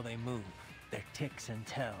remember how they move. Their ticks and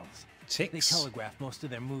tells. Ticks? They telegraph most of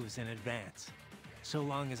their moves in advance. So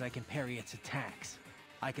long as I can parry its attacks,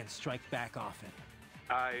 I can strike back often.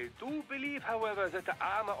 I do believe, however, that the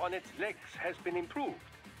armor on its legs has been improved.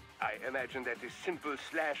 I imagine that a simple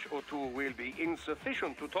slash or two will be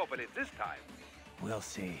insufficient to topple it this time. We'll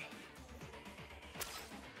see.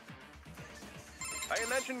 I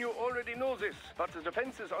imagine you already know this, but the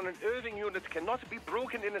defenses on an Irving unit cannot be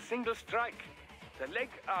broken in a single strike. The leg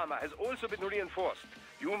armor has also been reinforced.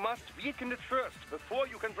 You must weaken it first, before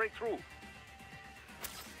you can break through.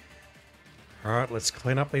 Alright, let's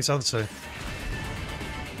clean up these other two.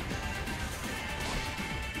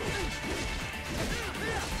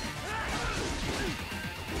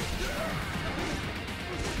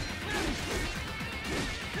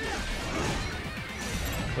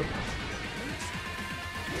 Oop.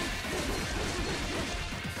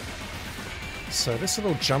 So this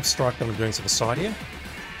little jump strike that I'm doing to the side here,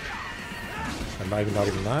 and maybe not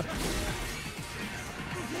even that.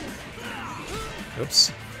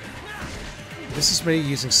 Oops. This is me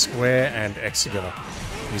using square and X together,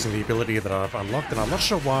 using the ability that I've unlocked, and I'm not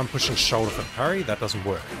sure why I'm pushing shoulder for parry. That doesn't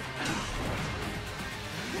work.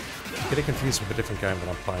 Getting confused with a different game that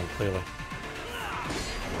I'm playing, clearly.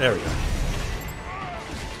 There we go.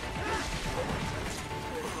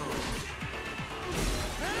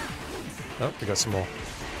 Oh, we got some more.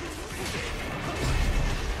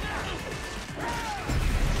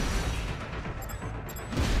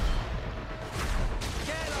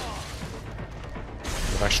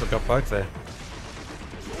 We've actually got both there.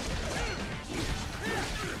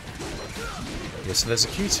 Yeah, so there's a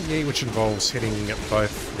QTE which involves hitting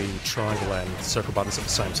both the triangle and circle buttons at the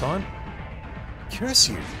same time. Curse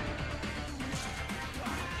you!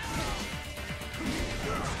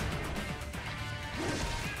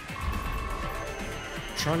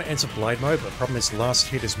 Trying to enter blade mode, but the problem is the last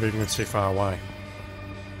hit is moving too far away.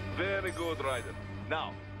 Very good, Ryder.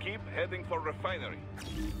 Now, keep heading for refinery.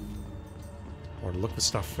 I want to look for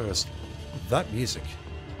stuff first. That music.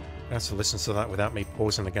 I have to listen to that without me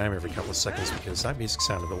pausing the game every couple of seconds because that music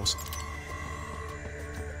sounded awesome.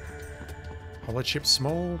 Hollow chip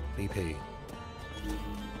small, BP.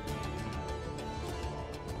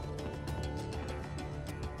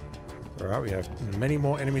 Alright, we have many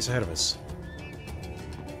more enemies ahead of us.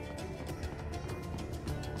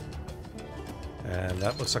 And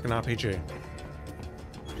that looks like an RPG.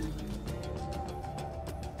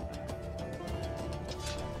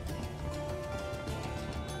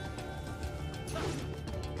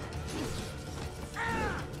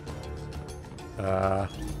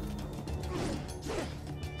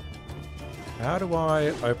 How do I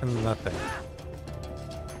open that thing?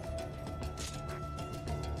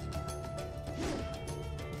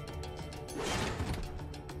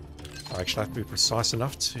 I actually have to be precise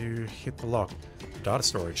enough to hit the lock. Data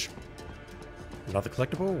storage. Another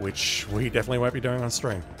collectible, which we definitely won't be doing on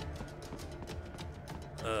stream.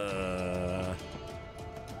 Is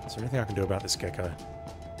there anything I can do about this gecko?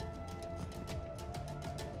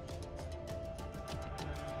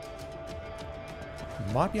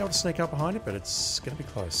 Might be able to sneak up behind it, but it's going to be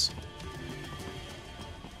close.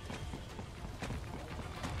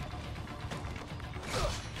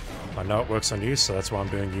 I know it works on you, so that's why I'm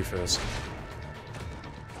doing you first.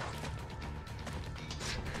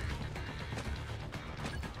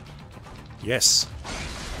 Yes.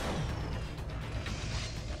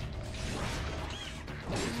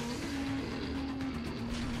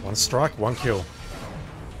 One strike, one kill.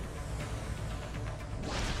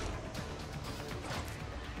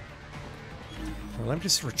 Well, let me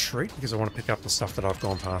just retreat because I want to pick up the stuff that I've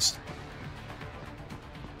gone past.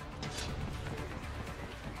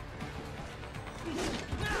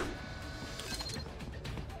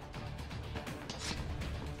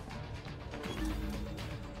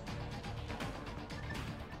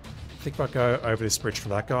 think if I go over this bridge for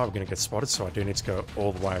that guy, we're going to get spotted, so I do need to go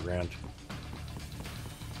all the way around.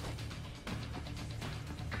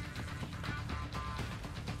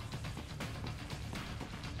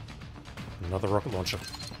 Another rocket launcher.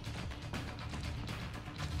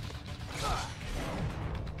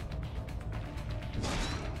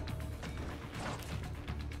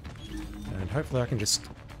 And hopefully I can just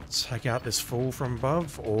take out this fool from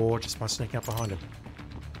above, or just by sneaking up behind him.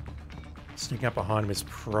 Sneaking up behind him is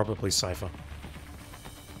probably safer.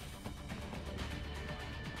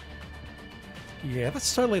 Yeah,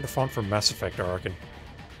 that's totally the font from Mass Effect, I reckon.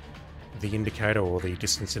 The indicator, or the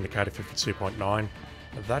distance indicator 52.9,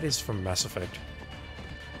 that is from Mass Effect.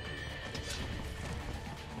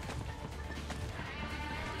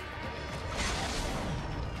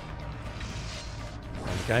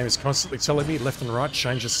 And the game is constantly telling me left and right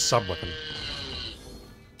changes sub-weapon.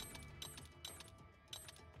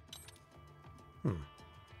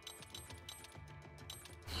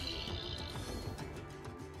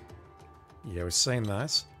 Yeah, we've seen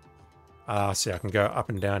that. See, I can go up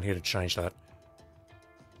and down here to change that.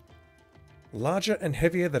 Larger and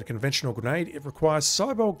heavier than a conventional grenade, it requires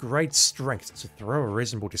cyborg-grade strength to throw a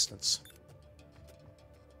reasonable distance.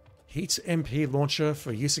 Heat MP launcher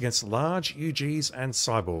for use against large UGs and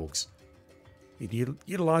cyborgs. It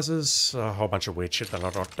utilizes a whole bunch of weird shit that I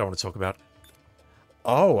don't want to talk about.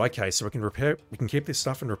 Oh, okay, so we can keep this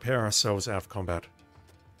stuff and repair ourselves out of combat.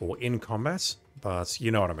 Or in combat, but you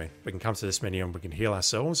know what I mean. We can come to this menu and we can heal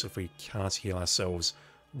ourselves if we can't heal ourselves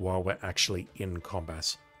while we're actually in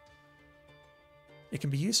combat. It can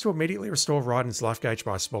be used to immediately restore Raiden's life gauge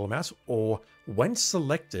by a small amount, or when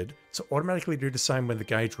selected, to automatically do the same when the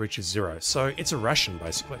gauge reaches 0. So it's a ration,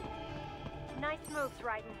 basically. Nice moves,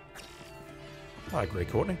 Raiden. I agree,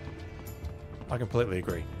 Courtney. I completely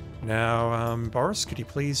agree. Now, Boris, could you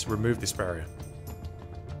please remove this barrier?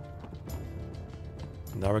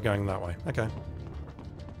 No, we're going that way. Okay.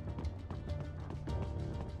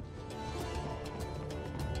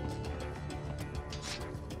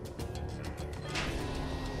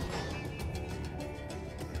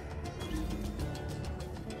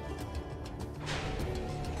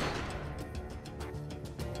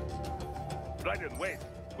 Raiden, wait.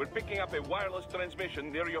 We're picking up a wireless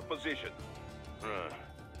transmission near your position.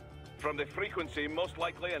 From the frequency, most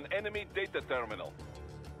likely an enemy data terminal.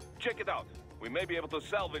 Check it out. We may be able to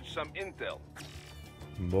salvage some intel.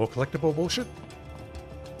 More collectible bullshit?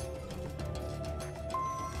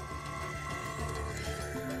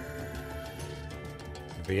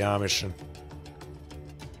 VR mission.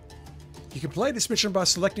 You can play this mission by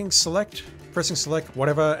selecting select, pressing select,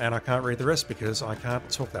 whatever, and I can't read the rest because I can't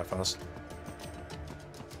talk that fast.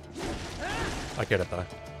 I get it though.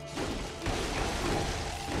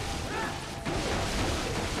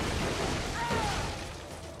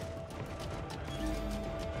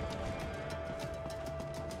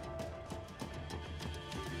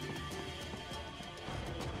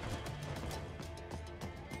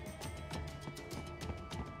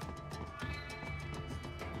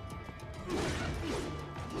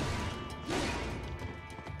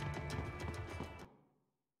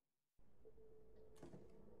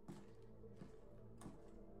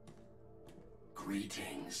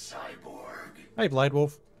 Greetings, cyborg. Hey, Blade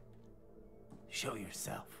Wolf. Show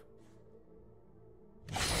yourself.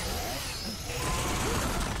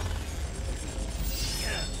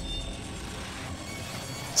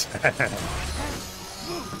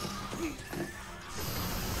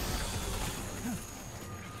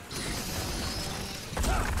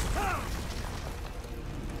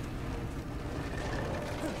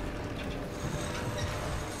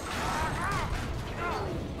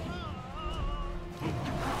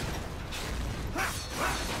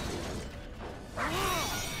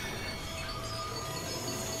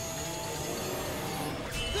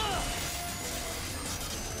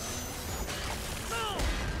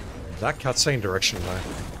 That cutscene direction, though.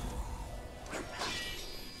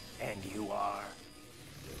 And you are?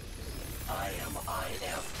 I am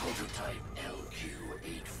IF prototype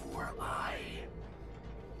LQ84I.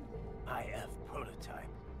 IF prototype.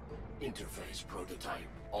 Interface prototype.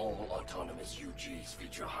 All autonomous UGs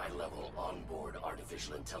feature high-level onboard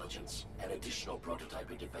artificial intelligence. An additional prototype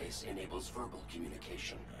interface enables verbal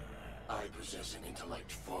communication. I possess an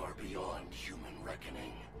intellect far beyond human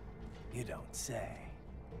reckoning. You don't say.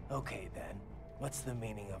 Okay then, what's the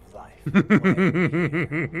meaning of life?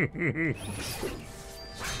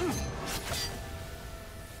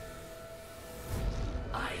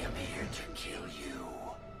 I am here to kill you.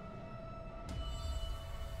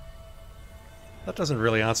 That doesn't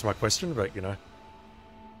really answer my question, but you know.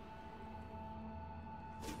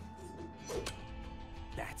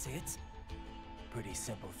 That's it? pretty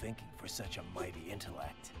simple thinking for such a mighty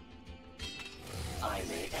intellect. I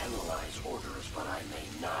may analyze orders, but I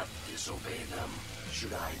may not disobey them.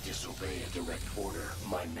 Should I disobey a direct order,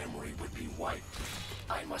 my memory would be wiped.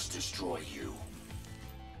 I must destroy you.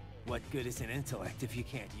 What good is an intellect if you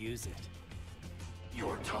can't use it?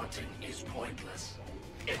 Your taunting is pointless.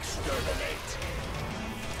 Exterminate!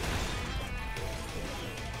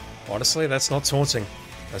 Honestly, that's not taunting.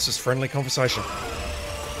 That's just friendly conversation.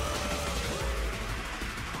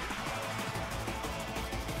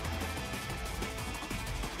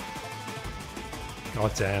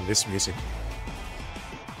 God damn, this music.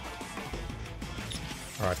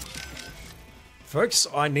 Alright. Folks,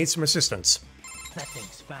 I need some assistance. That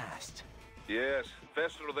thing's fast. Yes,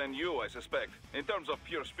 faster than you, I suspect. In terms of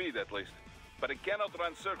pure speed, at least. But it cannot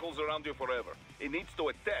run circles around you forever. It needs to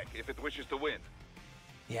attack if it wishes to win.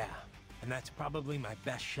 Yeah, and that's probably my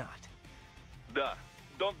best shot. Duh.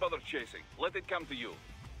 Don't bother chasing. Let it come to you.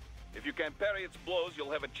 If you can parry its blows,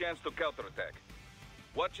 you'll have a chance to counterattack.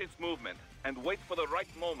 Watch its movement, and wait for the right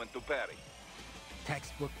moment to parry.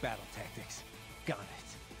 Textbook battle tactics. Got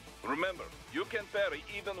it. Remember, you can parry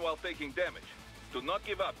even while taking damage. Do not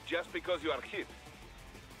give up just because you are hit.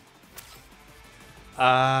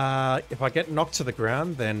 If I get knocked to the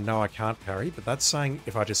ground, then no, I can't parry. But that's saying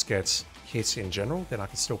if I just get hit in general, then I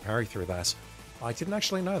can still parry through that. I didn't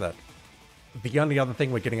actually know that. The only other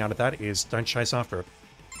thing we're getting out of that is don't chase after it.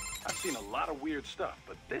 I've seen a lot of weird stuff,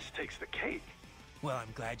 but this takes the cake. Well,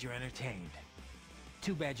 I'm glad you're entertained.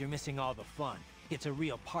 Too bad you're missing all the fun. It's a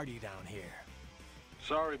real party down here.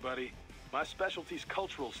 Sorry, buddy. My specialty's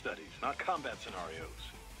cultural studies, not combat scenarios.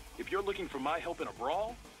 If you're looking for my help in a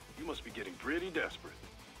brawl, you must be getting pretty desperate.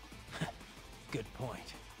 Good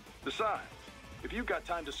point. Besides, if you've got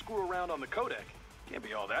time to screw around on the codec, can't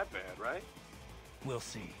be all that bad, right? We'll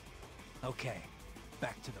see. Okay,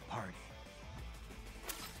 back to the party.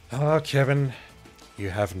 Oh, Kevin,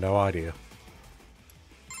 you have no idea.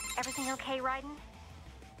 Everything okay, Raiden?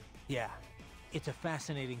 Yeah, it's a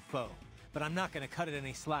fascinating foe, but I'm not gonna cut it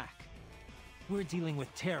any slack. We're dealing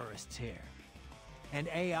with terrorists here. And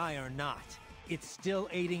AI or not, it's still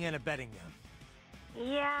aiding and abetting them.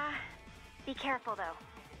 Yeah. Be careful,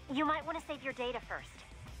 though. You might want to save your data first.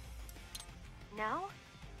 No?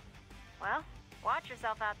 Well, watch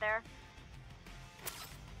yourself out there.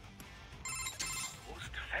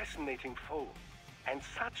 Most fascinating foe. And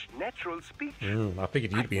such natural speech. I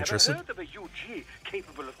figured you'd be interested. I've never heard of a UG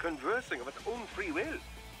capable of conversing of its own free will.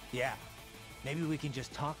 Yeah. Maybe we can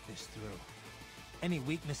just talk this through. Any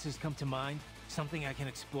weaknesses come to mind? Something I can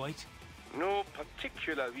exploit? No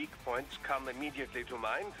particular weak points come immediately to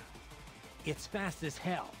mind. It's fast as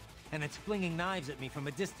hell, and it's flinging knives at me from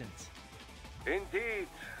a distance. Indeed.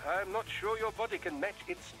 I'm not sure your body can match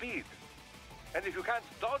its speed. And if you can't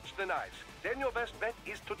dodge the knives, then your best bet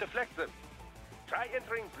is to deflect them. Try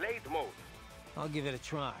entering blade mode. I'll give it a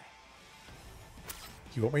try.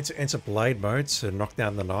 You want me to enter blade mode to knock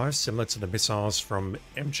down the knives, similar to the missiles from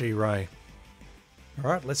MG Ray?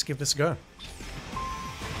 Alright, let's give this a go.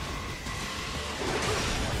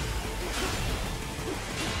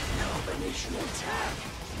 Combination attack.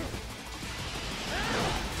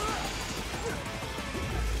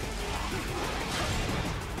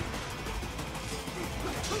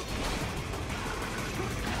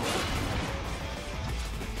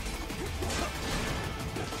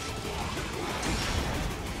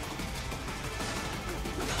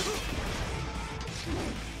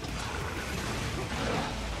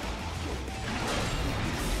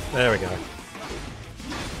 There we go.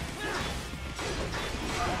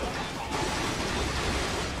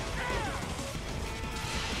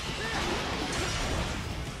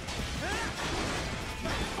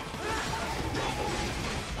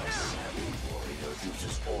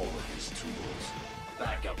 Uses all of his tools.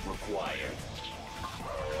 Backup required.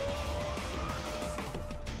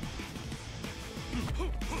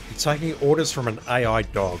 You're taking orders from an AI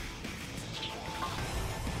dog.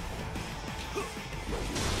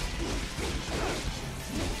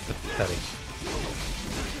 Pathetic.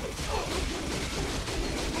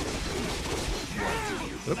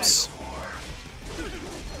 Oops.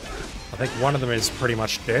 I think one of them is pretty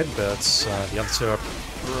much dead, but the other two are...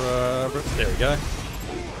 there we go.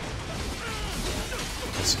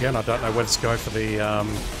 Once again, I don't know whether to go for the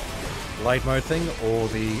blade mode thing or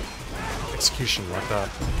the execution like that.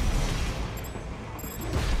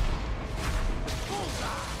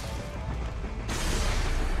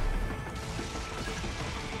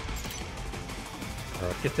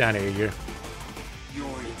 Alright, get down here, you.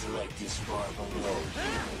 Your intellect is far below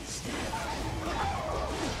human standard.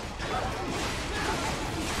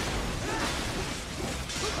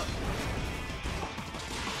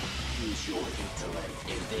 Use your intellect.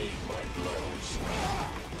 Evade my blows.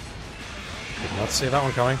 Did not see that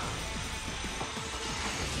one coming.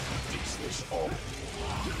 Fix this up.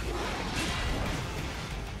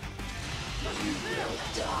 You will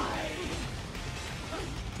die.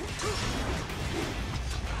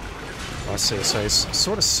 I see, so he's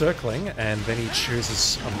sort of circling, and then he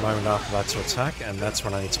chooses a moment after that to attack, and that's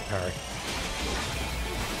when I need to parry.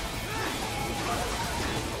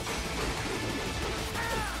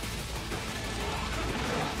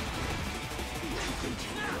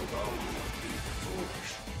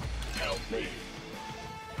 Help me.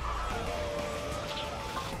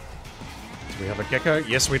 Do we have a gecko?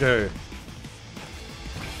 Yes, we do.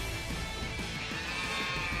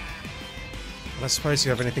 I suppose you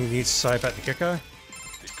have anything you need to say about the gecko?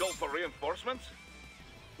 You call for reinforcements?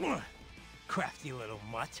 Crafty little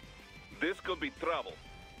mutt. This could be trouble.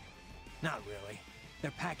 Not really. They're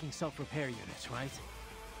packing self-repair units, right?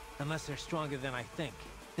 Unless they're stronger than I think,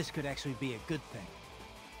 this could actually be a good thing.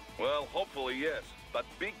 Well, hopefully yes, but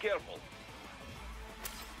be careful.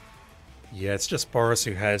 Yeah, it's just Boris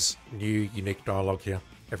who has new, unique dialogue here.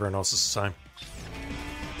 Everyone else is the same.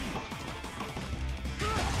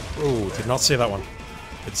 Ooh, did not see that one.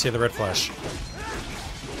 Didn't see the red flash.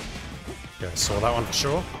 Okay, saw that one for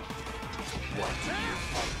sure.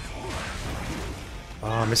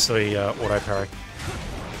 Ah, missed the auto parry.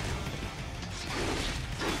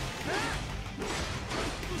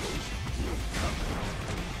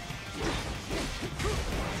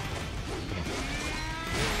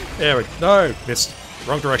 There we go. No, missed.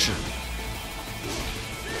 Wrong direction.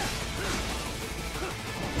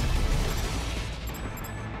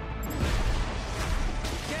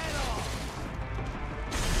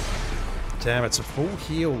 Damn, it's a full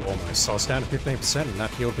heal almost. I was down to 15% and that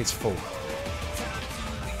healed me to full.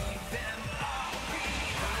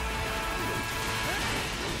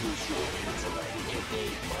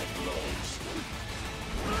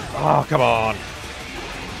 Oh, come on.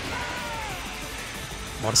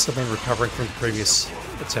 Might have still been recovering from the previous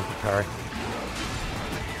attempt at parry.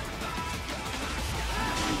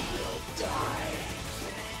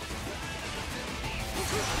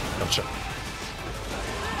 Gotcha.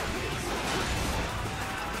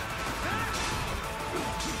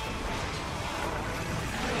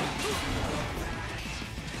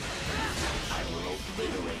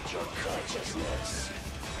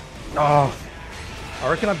 Oh, I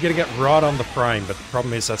reckon I'm getting it right on the frame, but the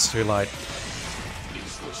problem is that's too late.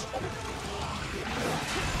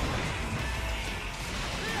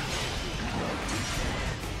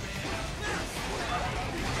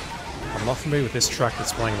 I'm not familiar with this track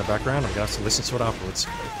that's playing in the background. I'm going to have to listen to it afterwards.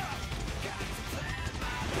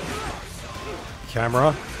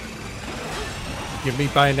 Camera. Give me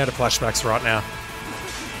Bayonetta flashbacks right now.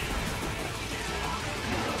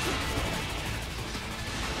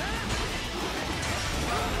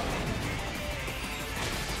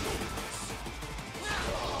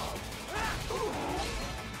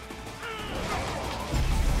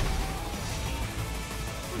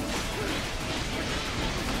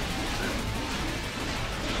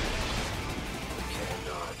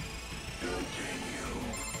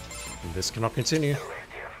 This cannot continue.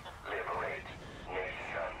 Liberate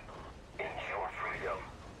nation. Ensure freedom.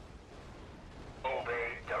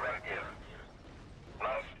 Obey directive.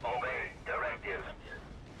 Must obey directive.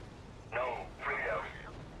 No freedom.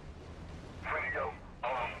 Freedom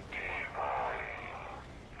on divine.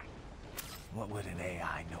 What would an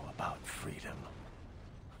AI know about freedom?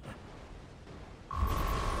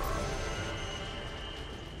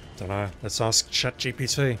 Dunno. Let's ask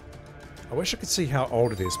ChatGPT. I wish I could see how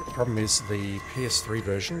old it is, but the problem is the PS3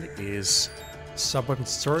 version is sub-weapon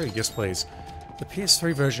tutorial. Yes, please. The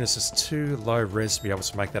PS3 version is just too low res to be able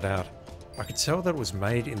to make that out. I could tell that it was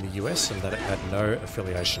made in the US and that it had no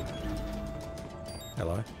affiliation.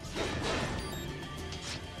 Hello.